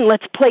get going,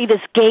 let's play this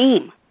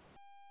game.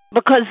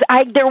 Because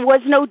there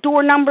was no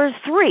door number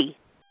 3.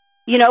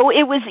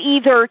 It was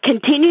either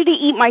continue to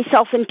eat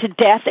myself into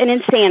death and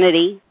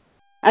insanity,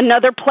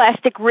 another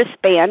plastic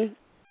wristband,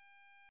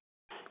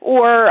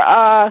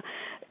 or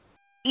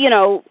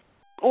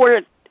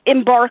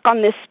embark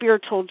on this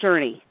spiritual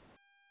journey.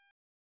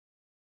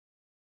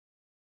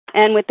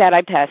 And with that,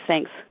 I pass.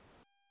 Thanks.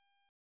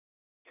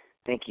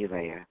 Thank you,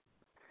 Leah.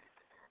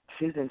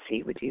 Susan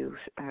C., would you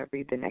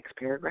read the next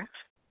paragraph?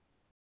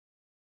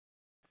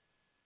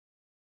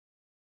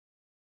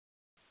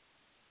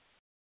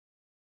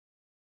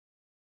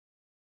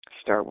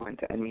 Star 1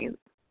 to unmute.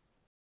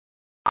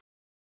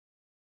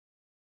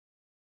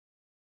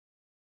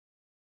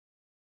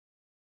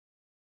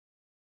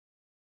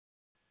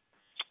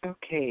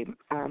 Okay,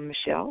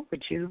 Michelle,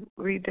 would you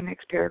read the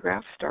next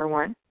paragraph, Star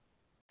 1?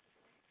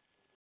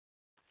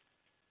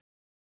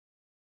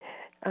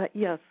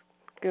 Yes.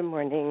 Good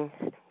morning.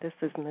 This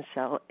is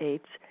Michelle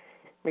H.,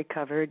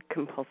 recovered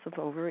compulsive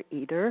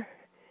overeater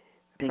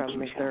from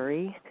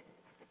Missouri.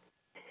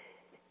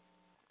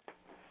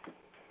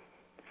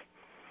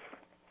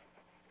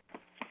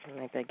 And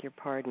I beg your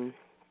pardon.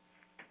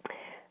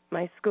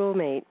 My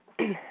schoolmate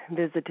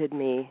visited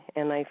me,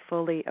 and I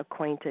fully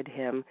acquainted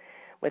him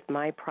with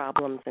my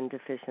problems and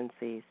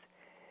deficiencies.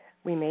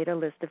 We made a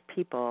list of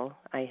people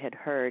I had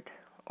hurt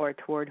or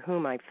toward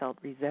whom I felt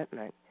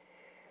resentment.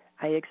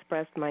 I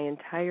expressed my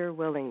entire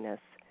willingness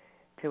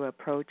to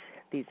approach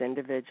these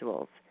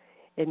individuals,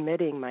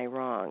 admitting my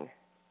wrong.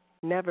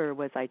 Never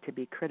was I to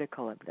be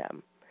critical of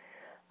them.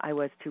 I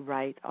was to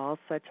right all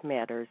such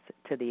matters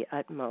to the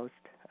utmost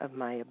of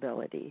my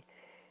ability.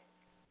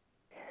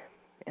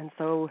 And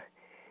so,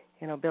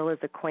 Bill is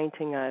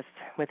acquainting us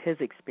with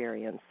his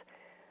experience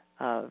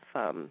of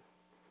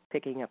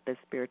picking up this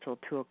spiritual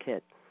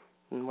toolkit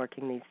and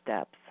working these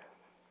steps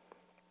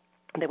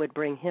that would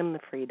bring him the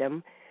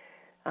freedom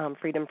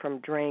from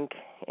drink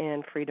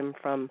and freedom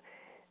from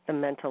the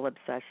mental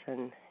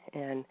obsession,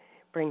 and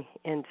bring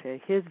into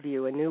his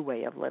view a new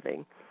way of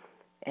living.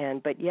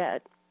 But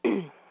yet,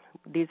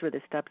 these were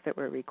the steps that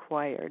were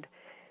required.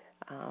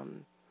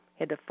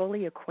 Had to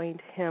fully acquaint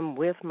him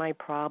with my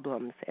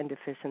problems and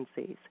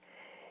deficiencies.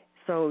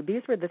 So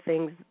these were the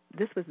things,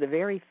 this was the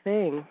very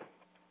thing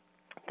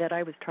that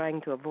I was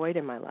trying to avoid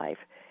in my life,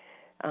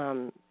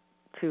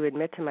 to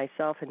admit to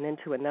myself and then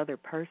to another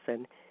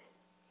person,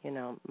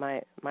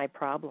 my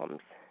problems,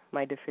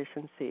 my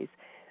deficiencies.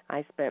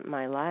 I spent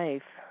my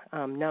life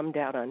numbed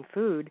out on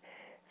food,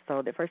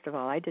 so that first of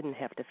all, I didn't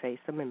have to face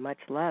them, and much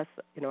less,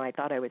 I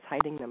thought I was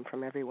hiding them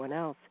from everyone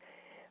else.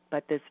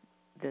 But this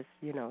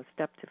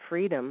step to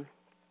freedom,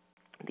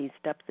 these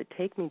steps that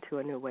take me to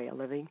a new way of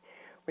living,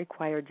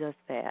 require just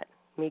that,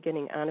 me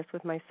getting honest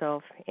with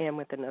myself and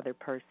with another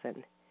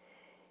person.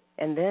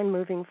 And then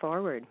moving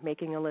forward,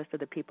 making a list of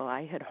the people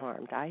I had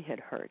harmed, I had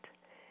hurt,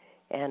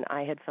 and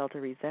I had felt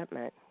a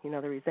resentment. The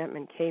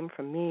resentment came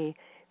from me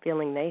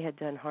feeling they had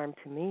done harm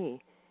to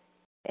me.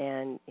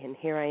 And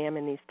here I am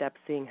in these steps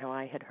seeing how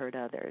I had hurt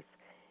others,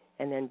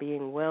 and then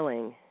being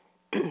willing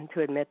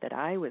to admit that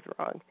I was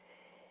wrong.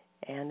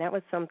 And that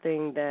was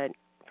something that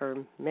for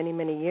many,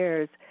 many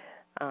years,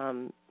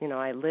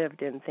 I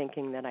lived in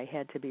thinking that I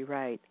had to be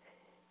right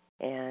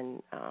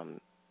and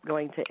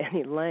going to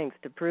any lengths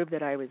to prove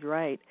that I was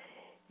right,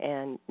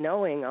 and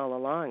knowing all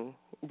along,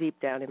 deep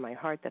down in my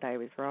heart, that I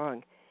was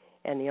wrong.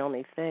 And the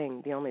only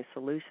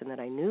solution that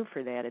I knew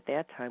for that at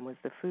that time was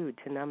the food,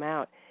 to numb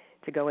out,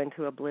 to go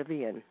into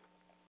oblivion.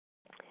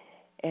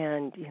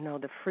 And,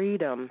 the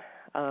freedom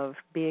of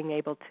being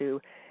able to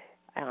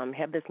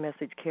have this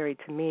message carried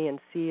to me and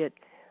see it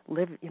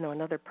live,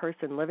 another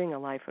person living a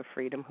life of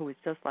freedom who was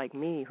just like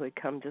me, who had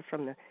come just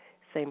from the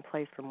same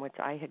place from which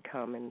I had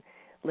come and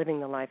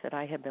living the life that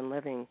I had been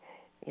living,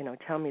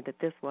 tell me that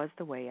this was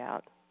the way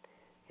out.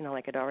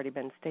 Like it had already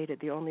been stated,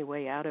 the only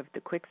way out of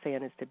the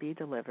quicksand is to be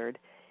delivered,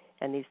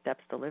 and these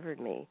steps delivered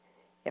me.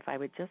 If I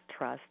would just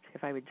trust,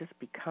 if I would just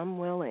become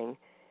willing,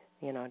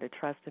 to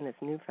trust in this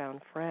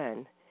newfound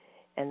friend,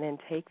 and then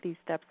take these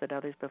steps that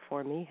others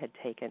before me had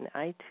taken,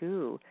 I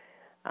too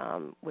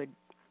would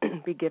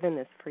be given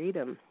this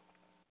freedom.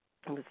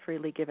 It was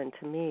freely given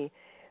to me,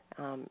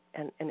 and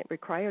it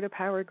required a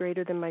power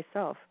greater than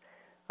myself.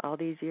 All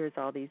these years,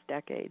 all these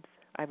decades,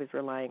 I was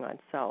relying on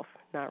self,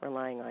 not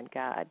relying on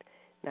God,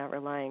 not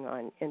relying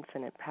on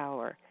infinite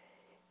power.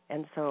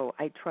 And so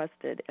I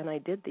trusted, and I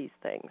did these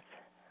things.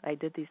 I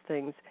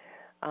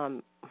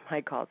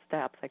call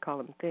steps, I call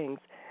them things,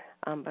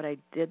 but I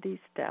did these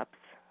steps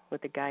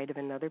with the guide of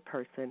another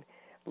person,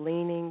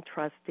 leaning,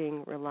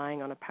 trusting,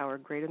 relying on a power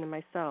greater than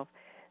myself,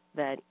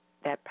 that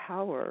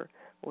power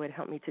would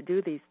help me to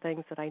do these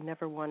things that I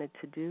never wanted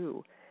to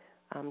do,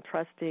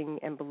 trusting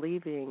and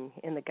believing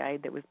in the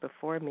guide that was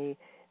before me,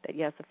 that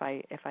yes, if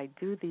I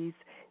do these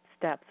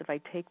steps, if I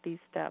take these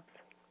steps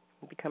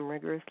and become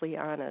rigorously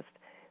honest,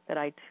 that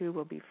I too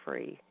will be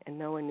free and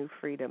know a new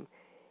freedom.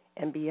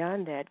 And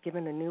beyond that,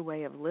 given a new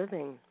way of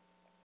living.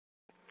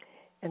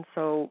 And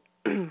so,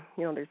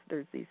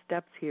 there's these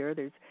steps here.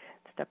 There's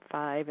step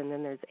 5, and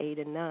then there's 8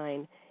 and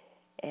 9.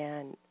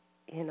 And,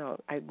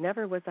 I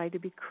never was I to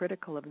be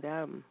critical of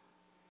them.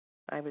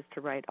 I was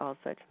to write all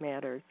such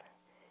matters.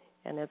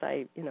 And as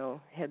I,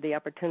 had the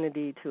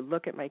opportunity to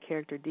look at my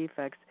character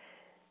defects,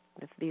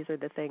 these are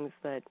the things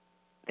that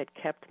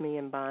kept me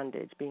in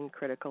bondage, being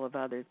critical of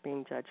others,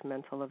 being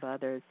judgmental of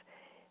others,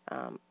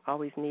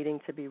 always needing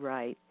to be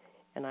right.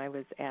 And I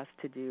was asked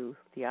to do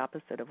the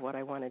opposite of what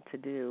I wanted to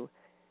do,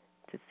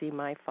 to see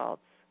my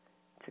faults,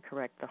 to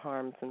correct the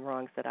harms and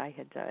wrongs that I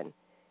had done,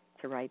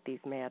 to write these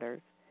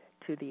matters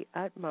to the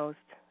utmost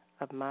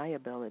of my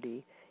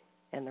ability,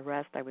 and the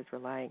rest I was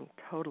relying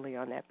totally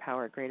on that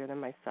power greater than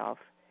myself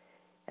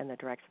and the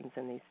directions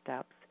in these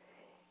steps.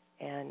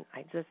 And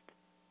I just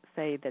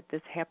say that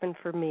this happened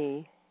for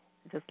me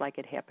just like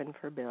it happened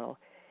for Bill,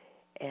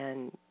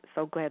 and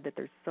so glad that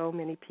there's so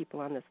many people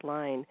on this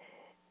line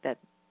that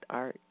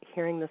are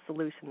hearing the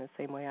solution the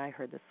same way I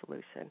heard the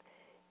solution.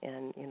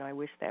 And, I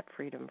wish that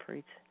freedom for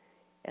each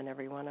and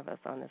every one of us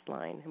on this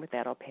line. And with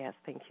that, I'll pass.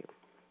 Thank you.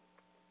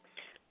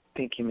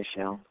 Thank you,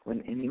 Michelle.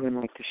 Would anyone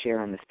like to share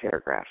on this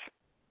paragraph?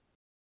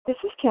 This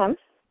is Kim.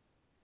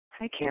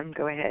 Hi, Kim.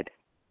 Go ahead.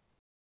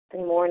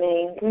 Good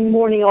morning. Good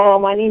morning, all.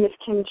 My name is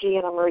Kim G.,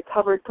 and I'm a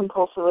recovered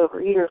compulsive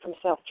overeater from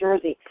South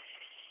Jersey.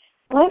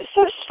 And I'm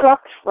so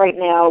struck right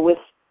now with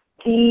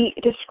the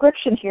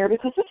description here,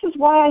 because this is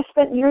why I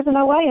spent years in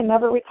OA and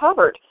never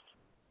recovered.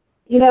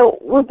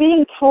 We're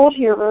being told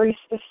here very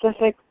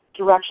specific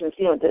directions,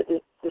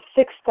 the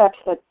 6 steps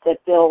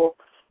that Bill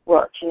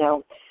worked.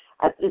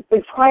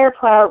 The prior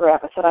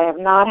paragraph, I said, I have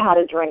not had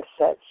a drink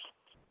since.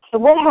 So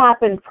what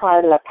happened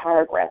prior to that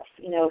paragraph?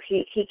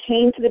 He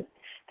came to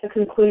the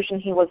conclusion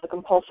he was a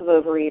compulsive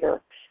overeater,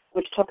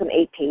 which took him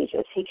 8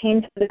 pages. He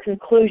came to the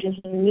conclusion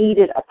he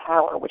needed a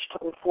power, which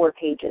took him 4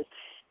 pages.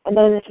 And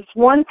then it's just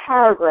one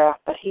paragraph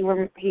that he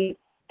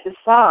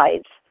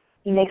decides,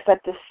 he makes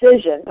that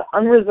decision to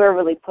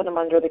unreservedly put him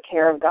under the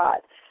care of God.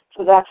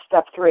 So that's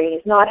step 3.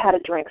 He's not had a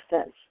drink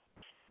since.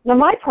 Now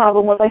my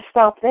problem was I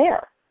stopped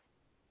there.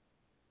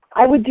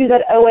 I would do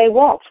that OA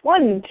waltz,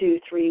 1, 2,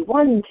 3,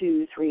 1,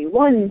 2, 3,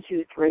 1,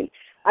 2, 3.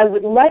 I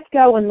would let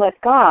go and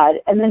let God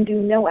and then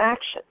do no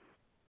action.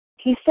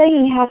 He's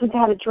saying he hasn't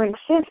had a drink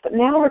since, but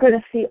now we're going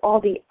to see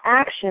all the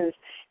actions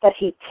that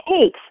he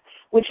takes,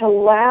 which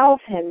allows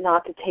him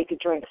not to take a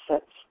drink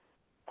since.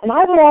 And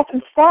I would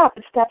often stop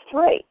at step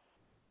 3.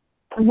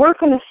 And we're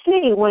going to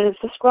see when it's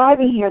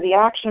describing here the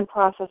action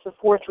process of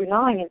 4 through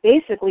 9 in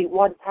basically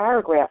one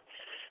paragraph,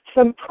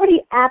 some pretty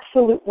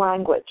absolute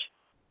language.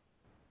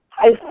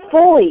 I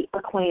fully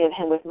acquainted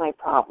him with my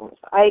problems.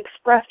 I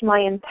expressed my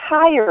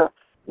entire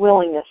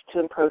willingness to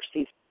approach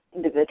these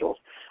individuals.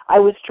 I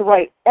was to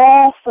write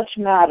all such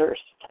matters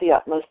to the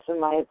utmost of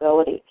my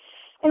ability.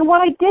 And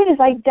what I did is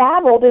I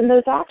dabbled in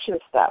those action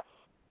steps.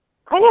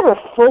 I never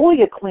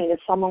fully acquainted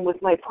someone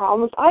with my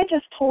problems. I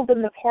just told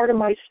them the part of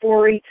my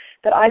story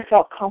that I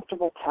felt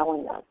comfortable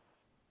telling them.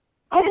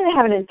 I didn't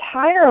have an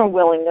entire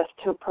unwillingness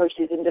to approach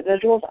these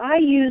individuals. I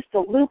used the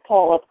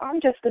loophole of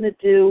I'm just going to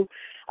do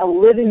a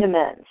living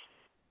amends.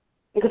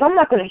 Because I'm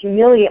not going to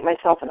humiliate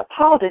myself in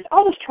apologize.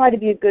 I'll just try to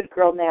be a good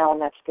girl now,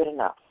 and that's good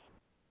enough.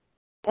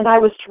 And I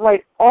was to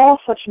write all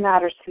such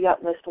matters to the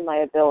utmost of my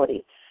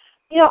ability.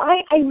 You know,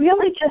 I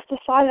really just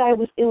decided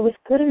it was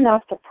good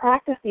enough to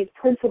practice these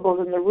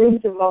principles in the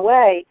rooms of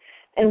OA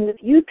and with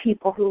you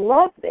people who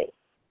love me.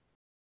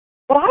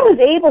 But I was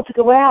able to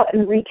go out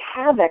and wreak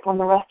havoc on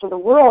the rest of the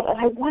world, and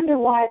I wonder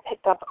why I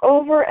picked up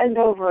over and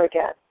over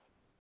again.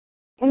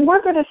 And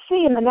we're going to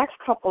see in the next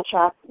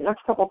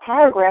couple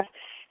paragraphs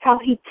how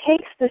he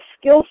takes the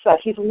skill set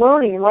he's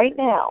learning right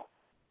now,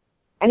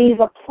 and he's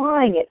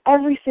applying it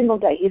every single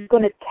day. He's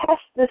going to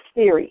test this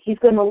theory. He's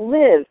going to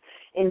live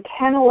in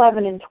 10,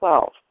 11, and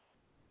 12.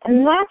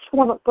 And that's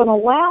what's going to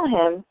allow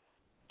him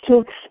to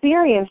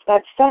experience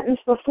that sentence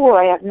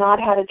before, I have not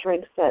had a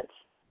drink since.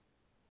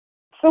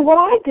 So what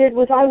I did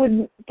was I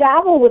would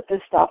dabble with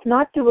this stuff,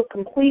 not do it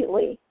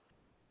completely,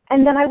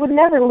 and then I would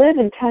never live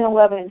in 10,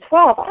 11, and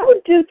 12. I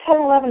would do 10,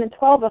 11, and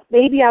 12 if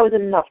maybe I was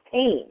in enough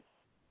pain.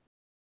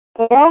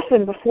 But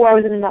often before I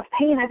was in enough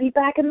pain, I'd be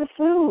back in the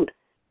food.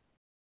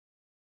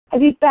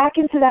 I'd be back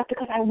into that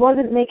because I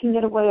wasn't making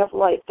it a way of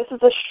life. This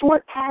is a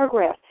short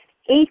paragraph,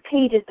 8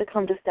 pages to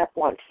come to step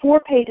 1, 4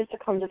 pages to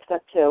come to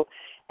step 2,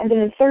 and then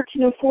in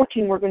 13 and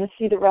 14 we're going to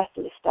see the rest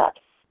of the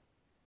steps.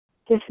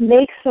 This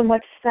makes so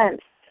much sense.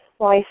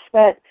 Well, I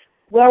spent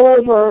well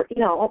over,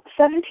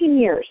 17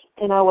 years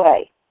in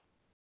OA,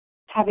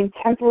 having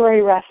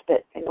temporary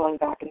respite and going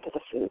back into the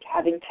food,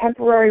 having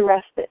temporary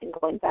respite and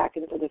going back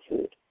into the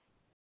food.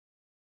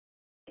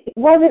 It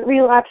wasn't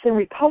relapse and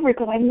recovery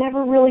because I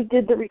never really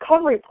did the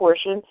recovery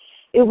portion.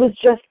 It was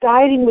just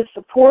dieting with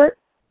support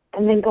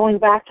and then going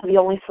back to the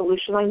only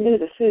solution I knew,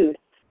 the food.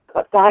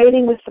 But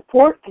dieting with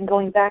support and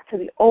going back to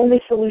the only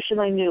solution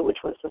I knew, which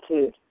was the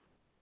food.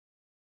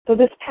 So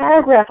this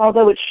paragraph,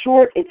 although it's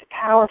short, it's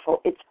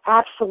powerful. It's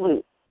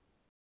absolute.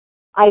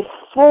 I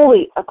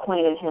fully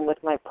acquainted him with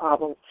my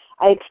problems.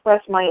 I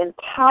expressed my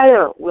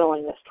entire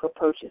willingness to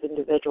approach these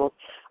individuals.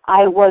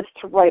 I was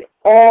to write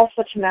all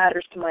such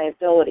matters to my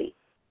ability.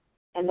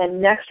 And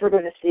then next we're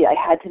going to see I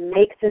had to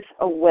make this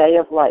a way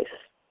of life.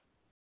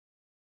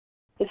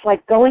 It's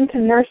like going to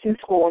nursing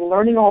school and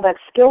learning all that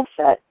skill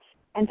set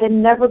and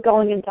then never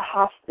going into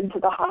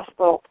the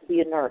hospital to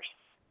be a nurse.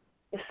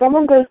 If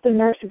someone goes to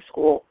nursing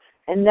school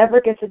and never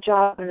gets a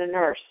job as a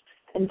nurse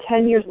and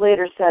 10 years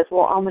later says,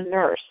 well, I'm a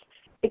nurse,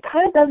 it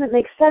kind of doesn't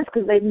make sense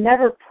because they've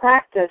never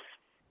practiced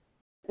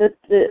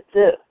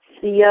the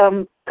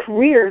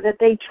career that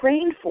they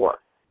trained for.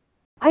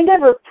 I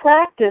never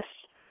practiced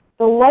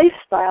the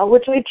lifestyle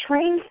which I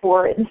trained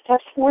for in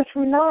steps 4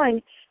 through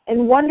 9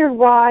 and wondered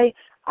why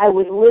I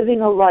was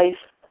living a life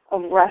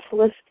of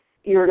restless,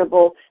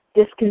 irritable,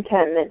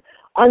 discontentment,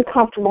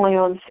 uncomfortable in my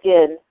own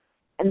skin,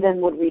 and then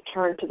would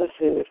return to the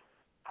food.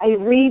 I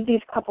read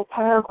these couple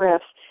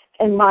paragraphs,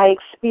 and my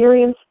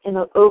experience in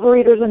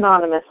Overeaters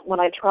Anonymous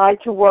when I tried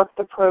to work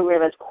the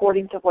program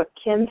according to what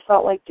Kim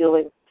felt like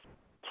doing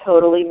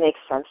totally makes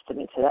sense to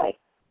me today.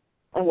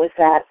 And with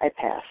that, I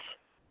pass.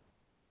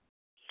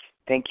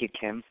 Thank you,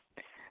 Kim.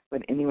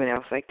 Would anyone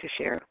else like to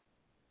share?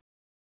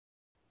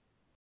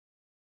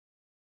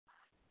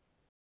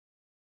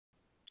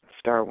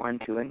 Star 1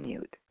 to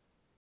unmute.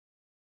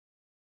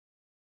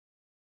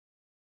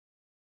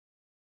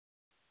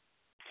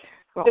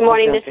 Well, good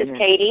morning, this is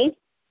Katie.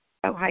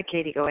 Oh, hi,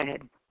 Katie. Go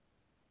ahead.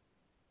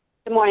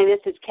 Good morning, this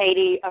is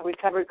Katie, a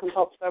recovered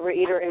compulsive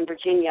overeater in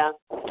Virginia.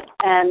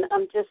 And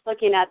I'm just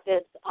looking at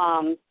this.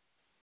 I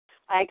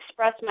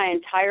expressed my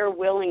entire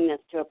willingness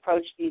to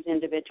approach these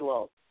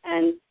individuals.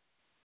 And,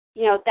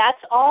 that's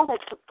all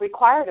that's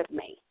required of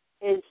me,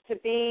 is to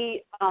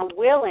be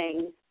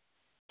willing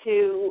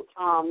to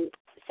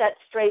set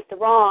straight the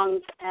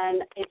wrongs.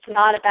 And it's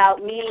not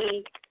about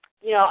me.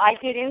 I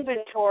did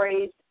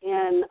inventories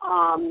in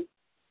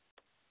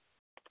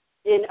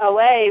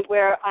OA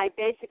where I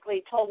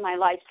basically told my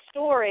life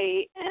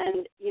story,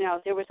 and,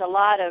 there was a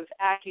lot of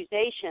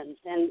accusations.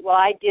 And, well,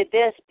 I did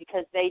this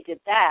because they did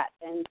that.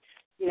 And,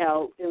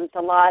 there was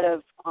a lot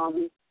of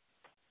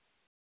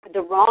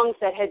the wrongs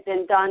that had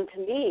been done to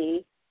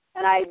me,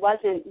 and I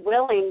wasn't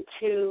willing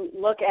to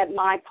look at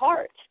my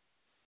part.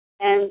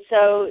 And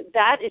so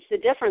that is the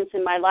difference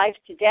in my life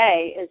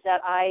today, is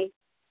that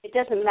it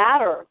doesn't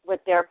matter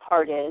what their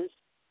part is.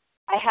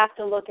 I have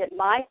to look at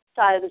my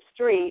side of the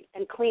street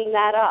and clean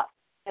that up.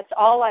 That's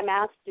all I'm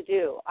asked to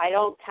do. I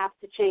don't have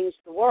to change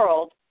the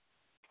world.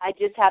 I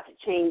just have to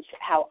change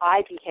how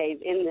I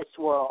behave in this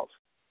world.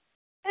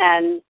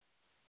 And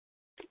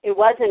it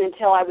wasn't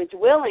until I was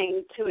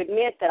willing to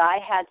admit that I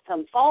had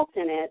some fault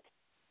in it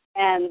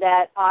and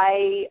that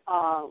I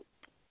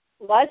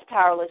was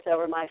powerless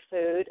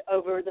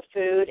over the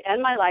food,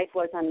 and my life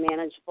was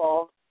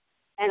unmanageable,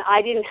 and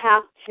I didn't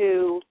have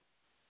to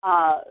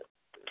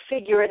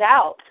figure it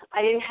out.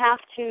 I didn't have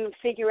to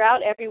figure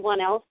out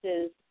everyone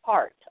else's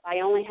part. I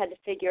only had to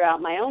figure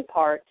out my own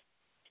part,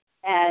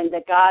 and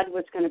that God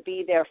was going to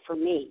be there for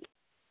me.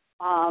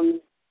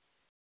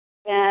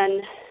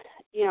 And,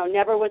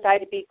 never was I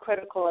to be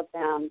critical of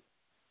them.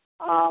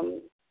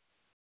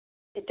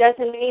 It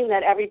doesn't mean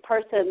that every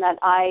person that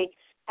I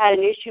had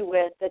an issue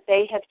with, that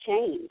they have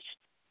changed.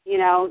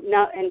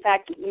 No, in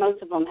fact,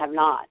 most of them have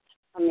not.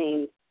 I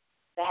mean,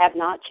 they have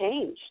not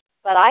changed.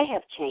 But I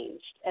have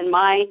changed. And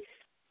my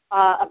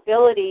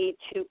ability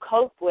to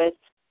cope with,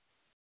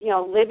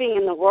 living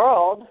in the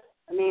world,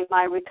 I mean,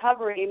 my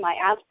recovery, my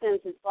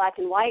abstinence is black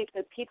and white,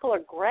 but people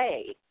are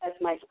gray, as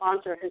my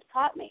sponsor has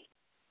taught me.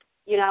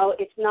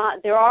 It's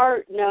not,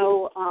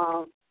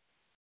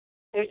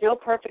 there's no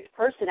perfect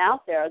person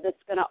out there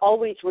that's going to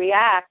always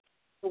react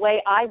the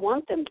way I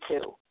want them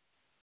to.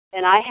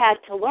 And I had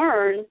to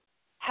learn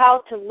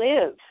how to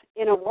live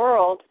in a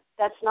world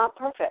that's not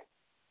perfect.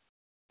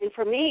 And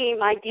for me,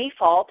 my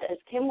default, as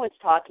Kim was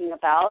talking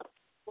about,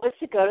 was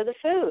to go to the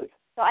food.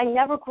 So I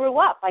never grew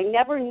up. I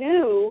never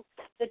knew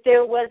that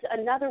there was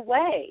another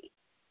way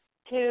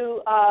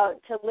to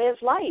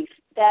live life,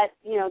 that,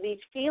 these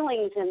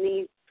feelings and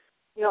these,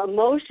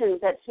 emotions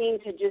that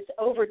seemed to just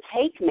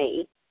overtake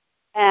me,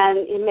 and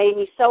it made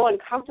me so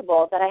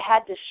uncomfortable that I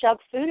had to shove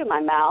food in my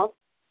mouth.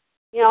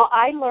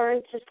 I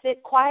learned to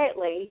sit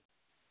quietly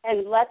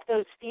and let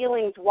those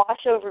feelings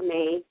wash over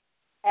me,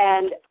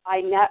 and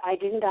I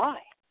didn't die.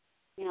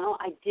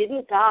 I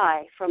didn't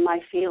die from my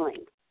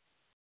feelings,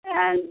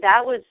 and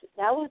that was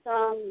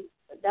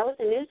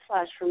a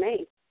newsflash for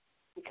me,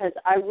 because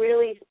I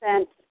really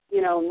spent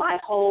my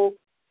whole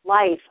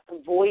life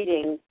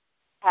avoiding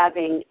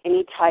having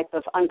any type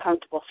of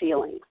uncomfortable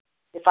feelings.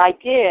 If I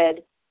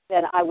did,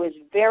 then I was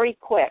very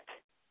quick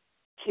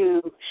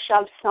to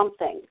shove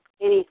something,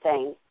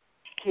 anything,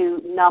 to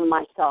numb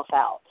myself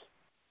out.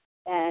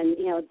 And,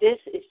 this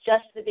is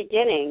just the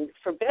beginning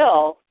for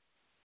Bill,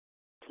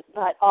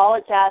 but all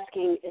it's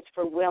asking is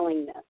for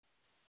willingness,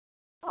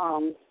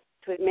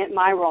 to admit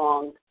my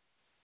wrong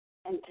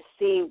and to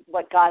see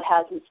what God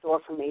has in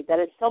store for me, that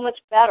is so much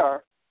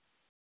better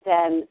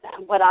than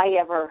what I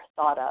ever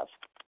thought of.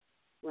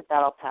 With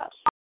that, I'll pass.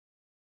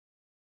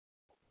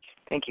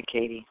 Thank you,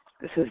 Katie.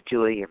 This is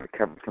Julie, a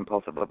recovered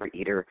compulsive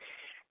overeater.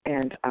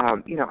 And,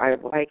 I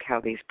like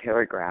how these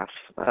paragraphs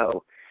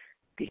flow,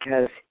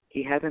 because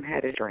he hasn't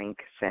had a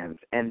drink since,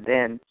 and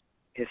then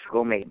his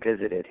schoolmate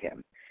visited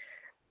him.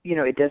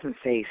 It doesn't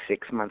say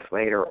 6 months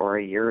later or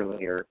a year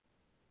later.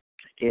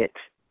 It's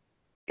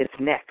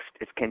next.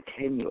 It's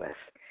continuous.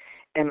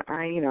 And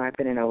I've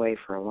been in OA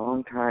for a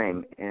long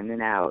time, in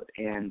and out,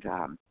 and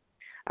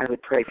I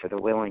would pray for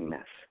the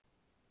willingness,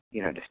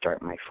 to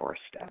start my fourth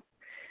step.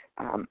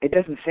 It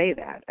doesn't say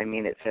that. I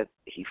mean, it says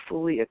he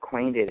fully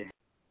acquainted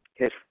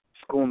his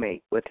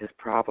schoolmate with his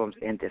problems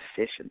and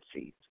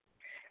deficiencies.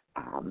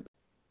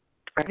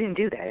 I didn't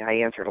do that. I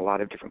answered a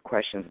lot of different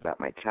questions about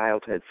my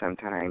childhood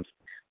sometimes,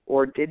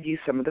 or did use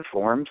some of the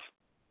forms,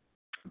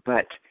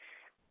 but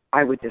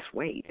I would just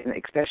wait, and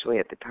especially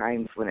at the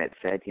times when it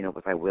said,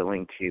 was I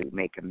willing to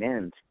make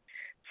amends.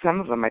 Some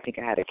of them I think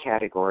I had a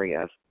category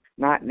of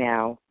not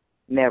now,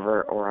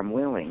 never, or I'm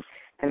willing.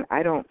 And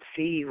I don't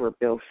see where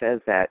Bill says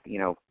that,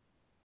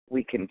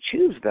 we can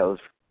choose those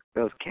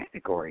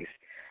categories.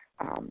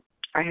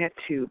 I had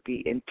to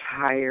be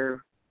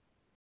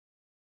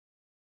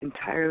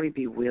entirely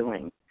be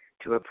willing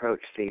to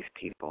approach these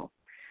people.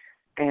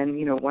 And,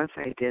 once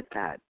I did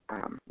that,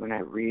 when I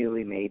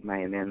really made my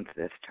amends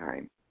this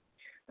time,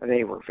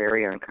 they were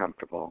very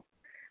uncomfortable,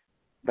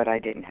 but I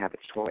didn't have a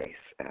choice.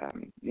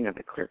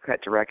 The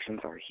clear-cut directions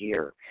are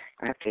here.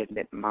 I have to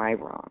admit my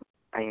wrong.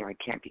 I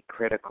can't be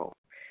critical.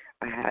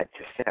 I had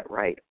to set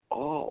right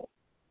all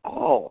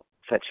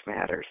such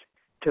matters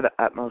to the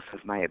utmost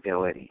of my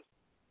ability.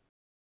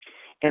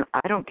 And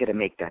I don't get to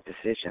make that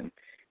decision.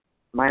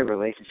 My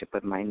relationship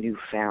with my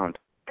newfound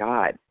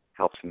God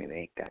helps me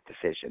make that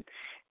decision.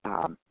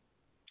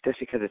 Just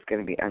because it's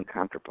going to be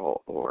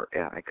uncomfortable, or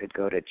I could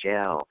go to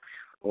jail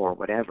or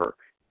whatever,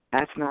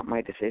 that's not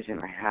my decision.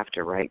 I have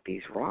to right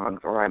these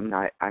wrongs, or I'm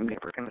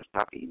never going to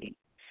stop eating.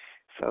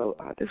 So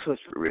this was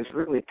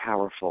really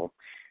powerful,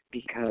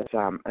 because,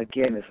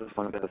 again, this was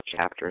one of those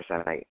chapters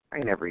that I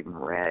never even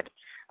read,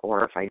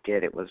 or if I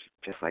did, it was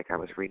just like I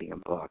was reading a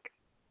book.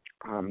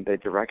 The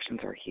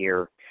directions are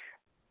here.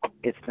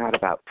 It's not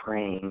about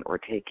praying or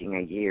taking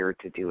a year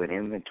to do an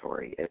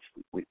inventory.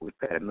 We've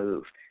got to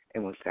move,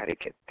 and we've got to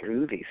get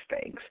through these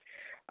things.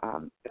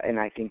 And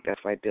I think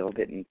that's why Bill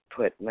didn't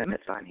put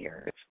limits on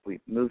here. We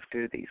move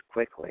through these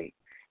quickly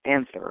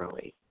and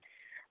thoroughly.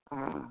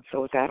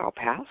 So with that, I'll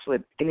pass.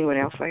 Would anyone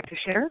else like to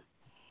share?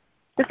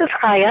 This is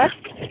Kaya.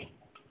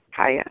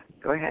 Kaya,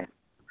 go ahead.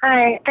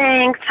 Hi,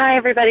 thanks. Hi,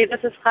 everybody. This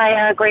is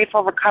Kaya,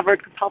 grateful,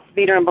 recovered, compulsive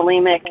eater and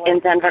bulimic in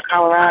Denver,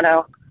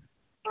 Colorado.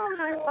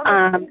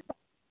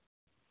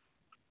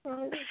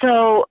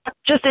 So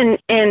just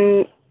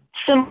in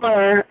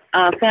similar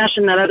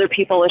fashion that other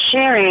people are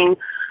sharing,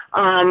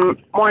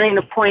 wanting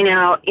to point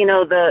out,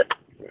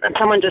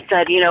 someone just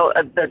said,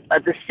 a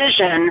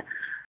decision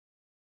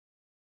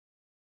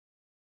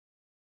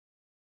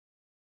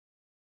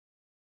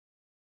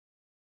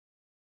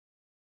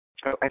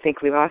Oh, I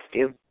think we lost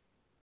you.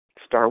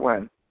 Star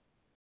one.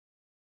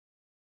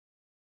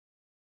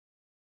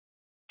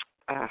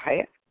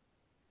 Hyatt?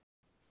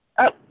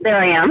 Oh, there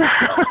I am.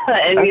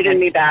 And okay. muted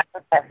me back.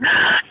 Okay.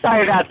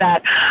 Sorry about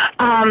that.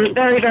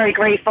 Very, very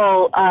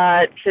grateful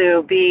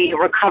to be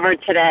recovered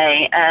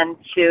today and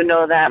to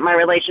know that my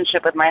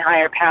relationship with my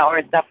higher power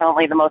is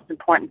definitely the most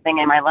important thing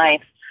in my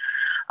life,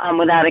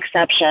 without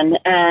exception.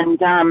 And,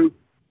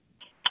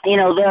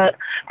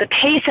 the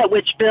pace at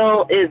which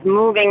Bill is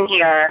moving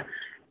here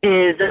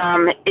is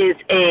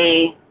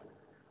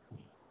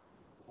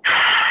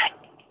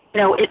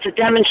it's a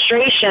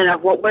demonstration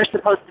of what we're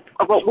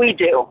of what we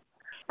do.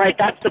 Right,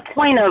 that's the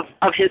point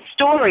of his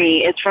story,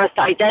 is for us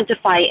to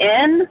identify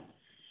in,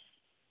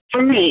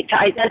 for me, to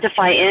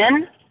identify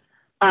in,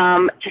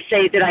 to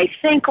say, did I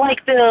think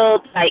like Bill?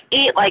 Did I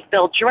eat like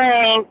Bill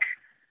drank?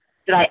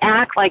 Did I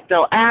act like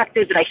Bill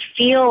acted? Did I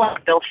feel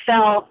like Bill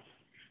felt?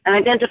 And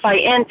identify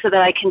in so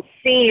that I can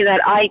see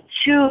that I,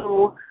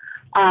 too,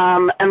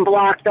 am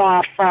blocked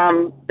off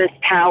from this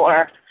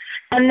power.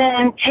 And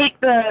then take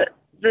the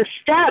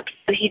steps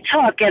that he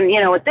took. And,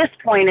 at this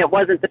point, it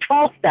wasn't the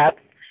 12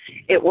 steps.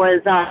 It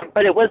was,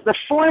 but it was the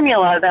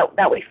formula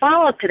that we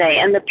followed today,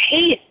 and the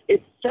pace is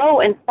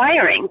so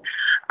inspiring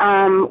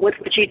with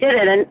which he did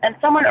it. And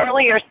someone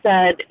earlier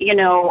said, I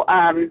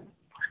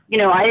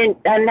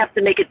didn't have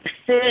to make a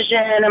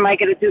decision. Am I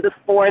going to do the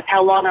fourth?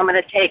 How long I'm going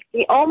to take?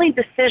 The only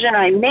decision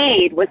I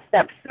made was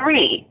step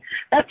 3.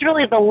 That's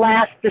really the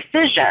last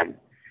decision.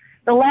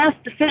 The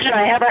last decision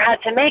I ever had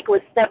to make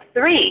was step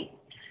 3,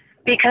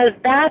 because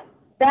that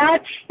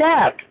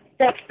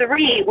step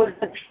 3 was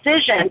the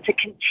decision to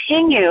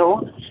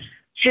continue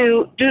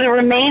to do the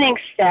remaining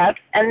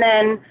steps and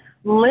then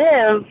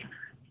live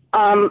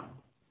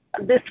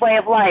this way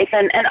of life.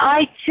 And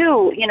I,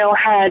 too,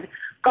 had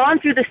gone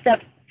through the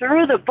steps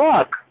through the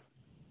book,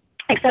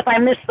 except I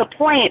missed the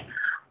point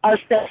of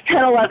steps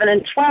 10, 11,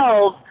 and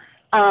 12,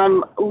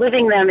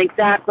 living them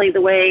exactly the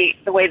way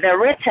they're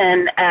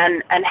written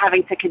and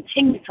having to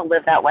continue to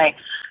live that way.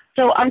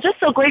 So I'm just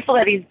so grateful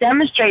that he's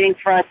demonstrating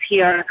for us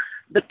here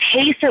the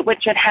pace at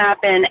which it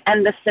happened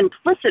and the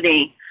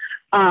simplicity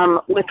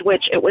with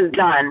which it was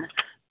done.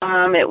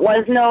 There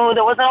wasn't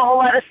a whole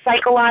lot of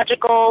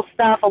psychological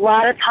stuff. A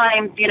lot of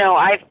times,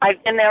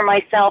 I've been there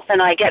myself,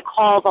 and I get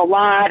calls a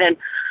lot, and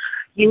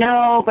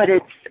but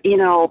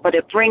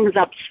it brings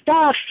up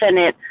stuff, and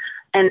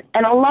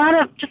a lot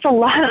of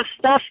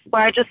stuff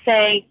where I just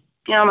say,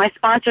 my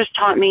sponsors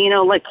taught me,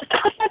 just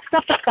put that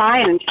stuff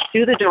aside and just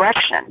do the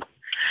directions,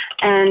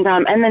 and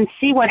then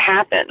see what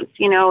happens.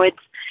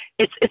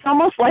 It's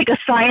almost like a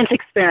science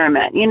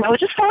experiment,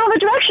 just follow the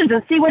directions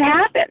and see what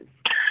happens,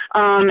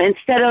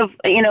 instead of,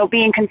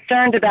 being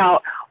concerned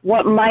about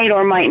what might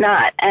or might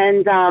not.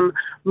 And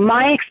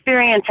my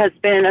experience has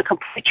been a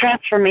complete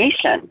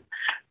transformation.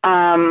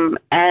 And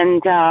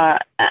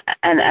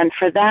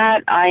for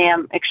that, I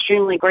am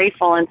extremely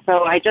grateful. And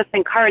so I just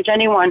encourage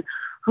anyone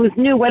who's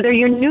new, whether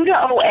you're new to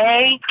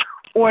OA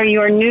or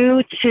you're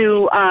new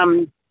to,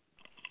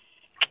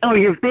 or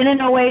you've been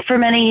in OA for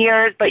many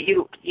years, but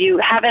you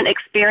haven't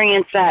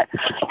experienced that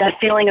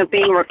feeling of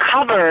being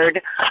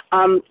recovered.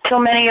 So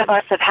many of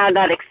us have had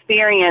that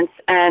experience,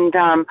 and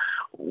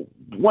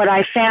what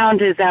I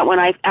found is that when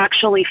I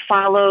actually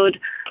followed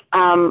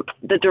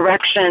the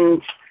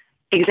directions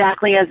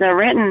exactly as they're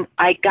written,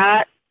 I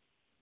got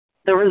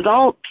the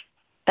result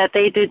that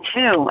they did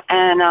too,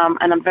 and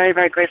I'm very,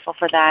 very grateful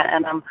for that,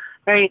 and I'm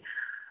very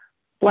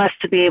blessed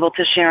to be able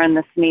to share in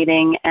this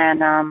meeting,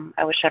 and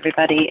I wish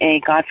everybody a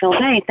God-filled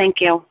day.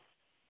 Thank you.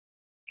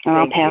 And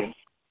I'll pass.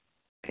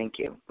 Thank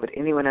you. Would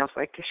anyone else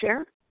like to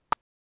share?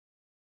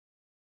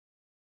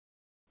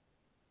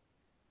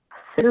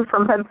 Sue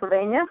from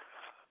Pennsylvania.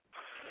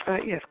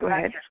 Yes, go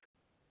ahead.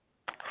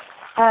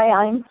 Hi,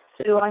 I'm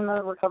Sue. I'm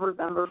a recovered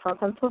member from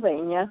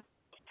Pennsylvania.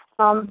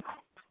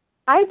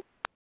 I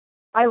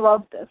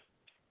love this.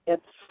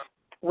 It's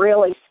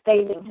really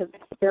stating his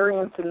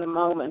experience in the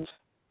moment,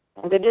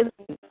 and it is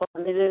beautiful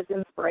and it is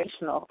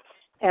inspirational.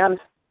 And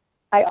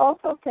I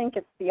also think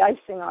it's the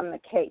icing on the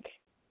cake.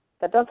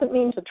 That doesn't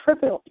mean to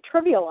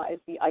trivialize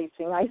the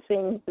icing.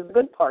 Icing is a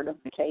good part of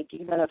the cake,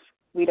 even if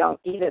we don't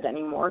eat it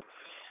anymore.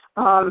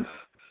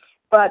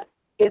 But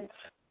it's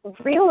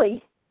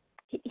really,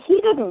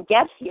 he didn't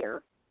get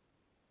here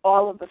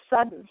all of a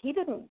sudden. He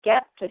didn't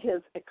get to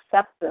his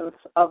acceptance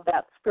of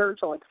that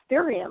spiritual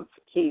experience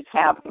he's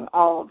having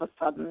all of a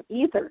sudden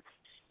either.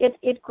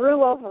 It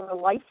grew over a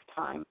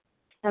lifetime.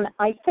 And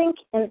I think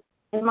in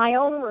my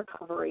own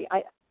recovery,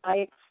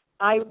 I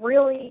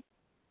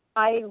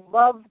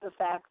love the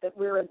fact that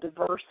we're a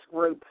diverse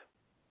group,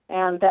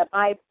 and that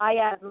I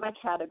add my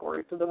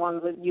category to the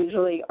ones that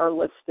usually are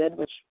listed,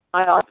 which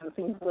I often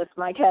seem to list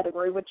my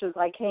category, which is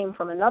I came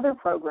from another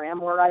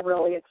program where I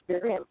really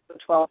experienced the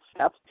 12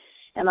 steps,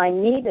 and I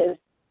needed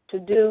to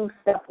do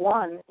step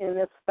 1 in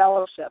this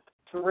fellowship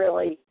to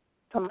really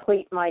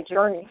complete my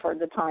journey for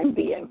the time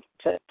being.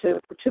 To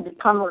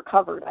become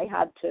recovered, I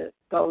had to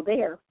go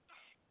there.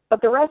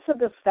 But the rest of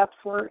the steps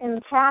were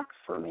intact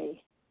for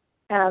me.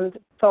 And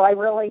so I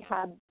really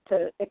had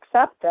to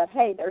accept that,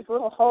 hey, there's a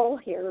little hole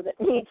here that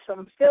needs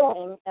some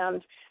filling,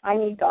 and I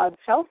need God's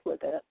help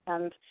with it.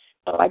 And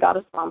so I got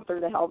a sponsor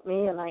to help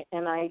me, and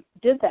I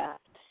did that.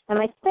 And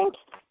I think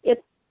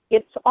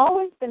it's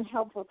always been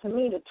helpful to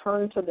me to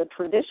turn to the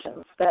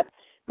traditions that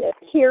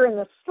here in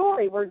the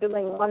story we're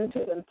doing 1,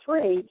 2, and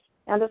 3,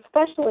 and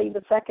especially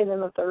the second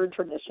and the third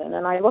tradition.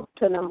 And I look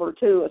to number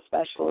 2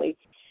 especially,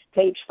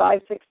 page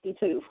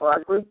 562. For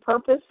our group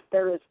purpose,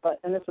 there is but,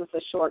 and this is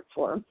the short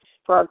form,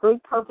 for our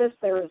group purpose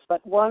there is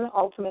but one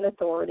ultimate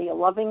authority, a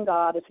loving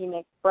God as he may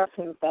express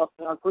himself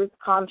in our group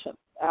conscience.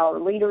 Our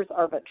leaders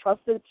are but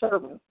trusted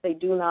servants. They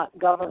do not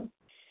govern.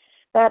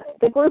 That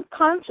the group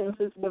conscience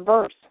is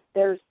diverse.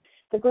 The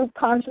group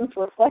conscience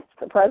reflects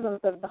the presence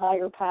of the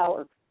higher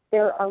power.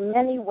 There are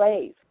many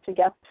ways to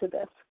get to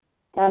this.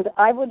 And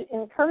I would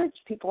encourage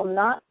people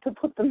not to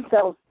put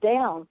themselves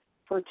down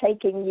for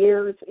taking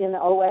years in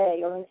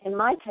OA. Or in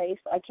my case,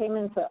 I came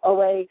into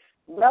OA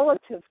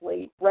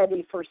relatively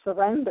ready for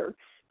surrender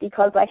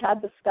because I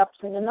had the steps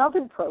in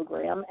another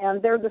program,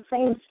 and they're the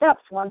same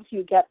steps once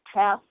you get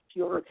past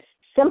your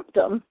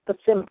symptom, the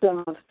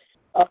symptom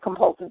of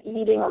compulsive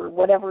eating or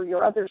whatever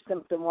your other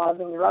symptom was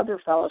in your other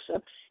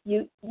fellowship.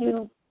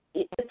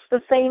 It's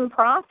the same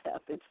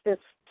process. It's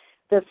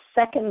this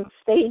second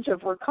stage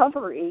of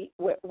recovery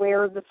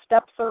where the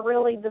steps are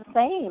really the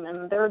same,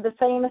 and they're the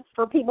same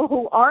for people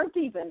who aren't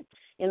even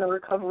in a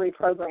recovery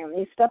program.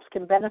 These steps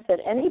can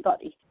benefit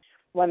anybody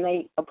when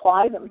they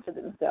apply them to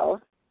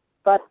themselves,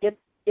 but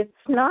it's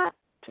not.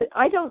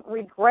 I don't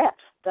regret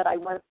that I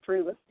went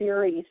through a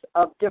series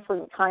of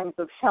different kinds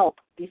of help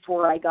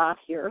before I got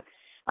here.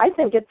 I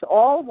think it's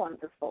all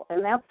wonderful,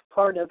 and that's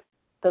part of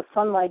the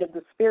sunlight of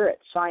the Spirit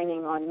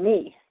shining on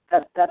me,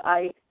 that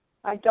I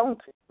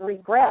don't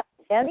regret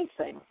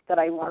anything that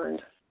I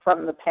learned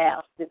from the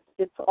past.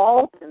 It's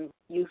all been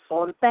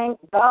useful, and thank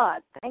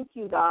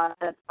you, God,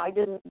 that I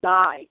didn't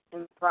die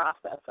in the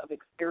process of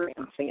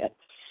experiencing it.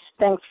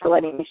 Thanks for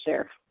letting me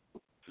share.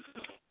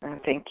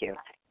 Thank you.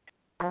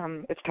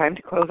 It's time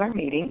to close our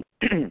meeting.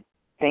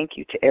 Thank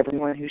you to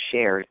everyone who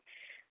shared.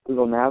 We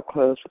will now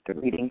close with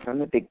the reading from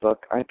the Big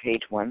Book on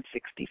page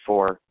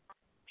 164,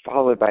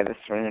 followed by the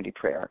Serenity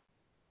Prayer.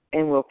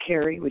 And will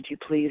Carrie, would you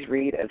please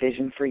read A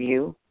Vision for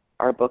You?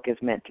 Our book is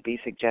meant to be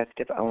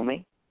suggestive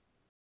only.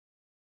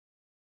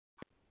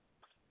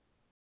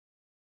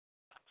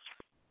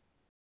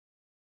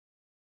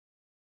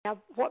 Now,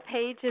 what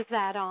page is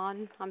that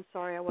on? I'm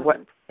sorry, I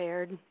wasn't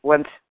prepared.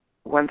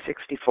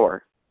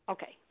 164.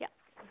 Okay, yeah.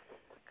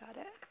 Got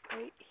it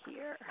right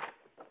here.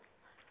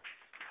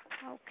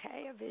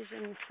 Okay, A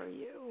Vision for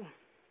You.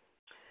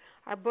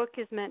 Our book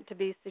is meant to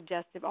be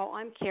suggestive. Oh,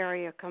 I'm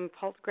Carrie, a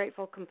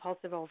grateful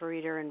compulsive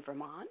overeater in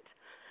Vermont.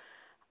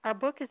 Our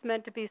book is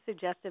meant to be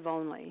suggestive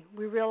only.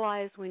 We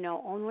realize we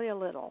know only a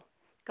little.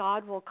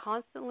 God will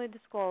constantly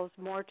disclose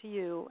more to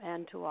you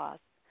and to us.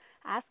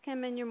 Ask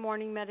him in your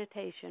morning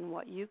meditation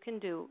what you can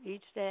do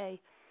each day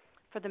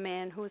for the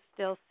man who is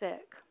still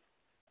sick.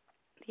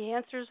 The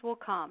answers will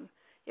come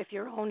if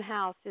your own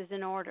house is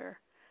in order.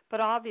 But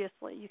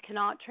obviously, you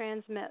cannot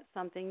transmit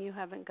something you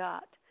haven't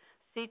got.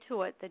 See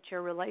to it that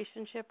your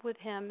relationship with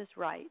him is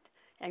right,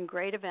 and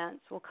great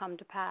events will come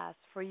to pass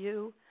for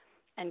you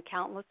and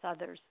countless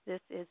others.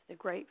 This is the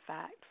great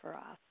fact for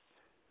us.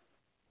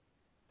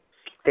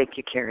 Thank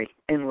you, Carrie.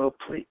 And will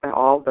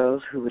all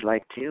those who would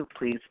like to,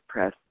 please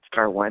press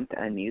star 1 to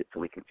unmute so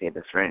we can say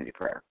the Serenity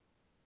Prayer.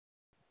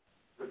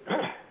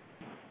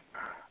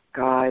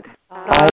 God,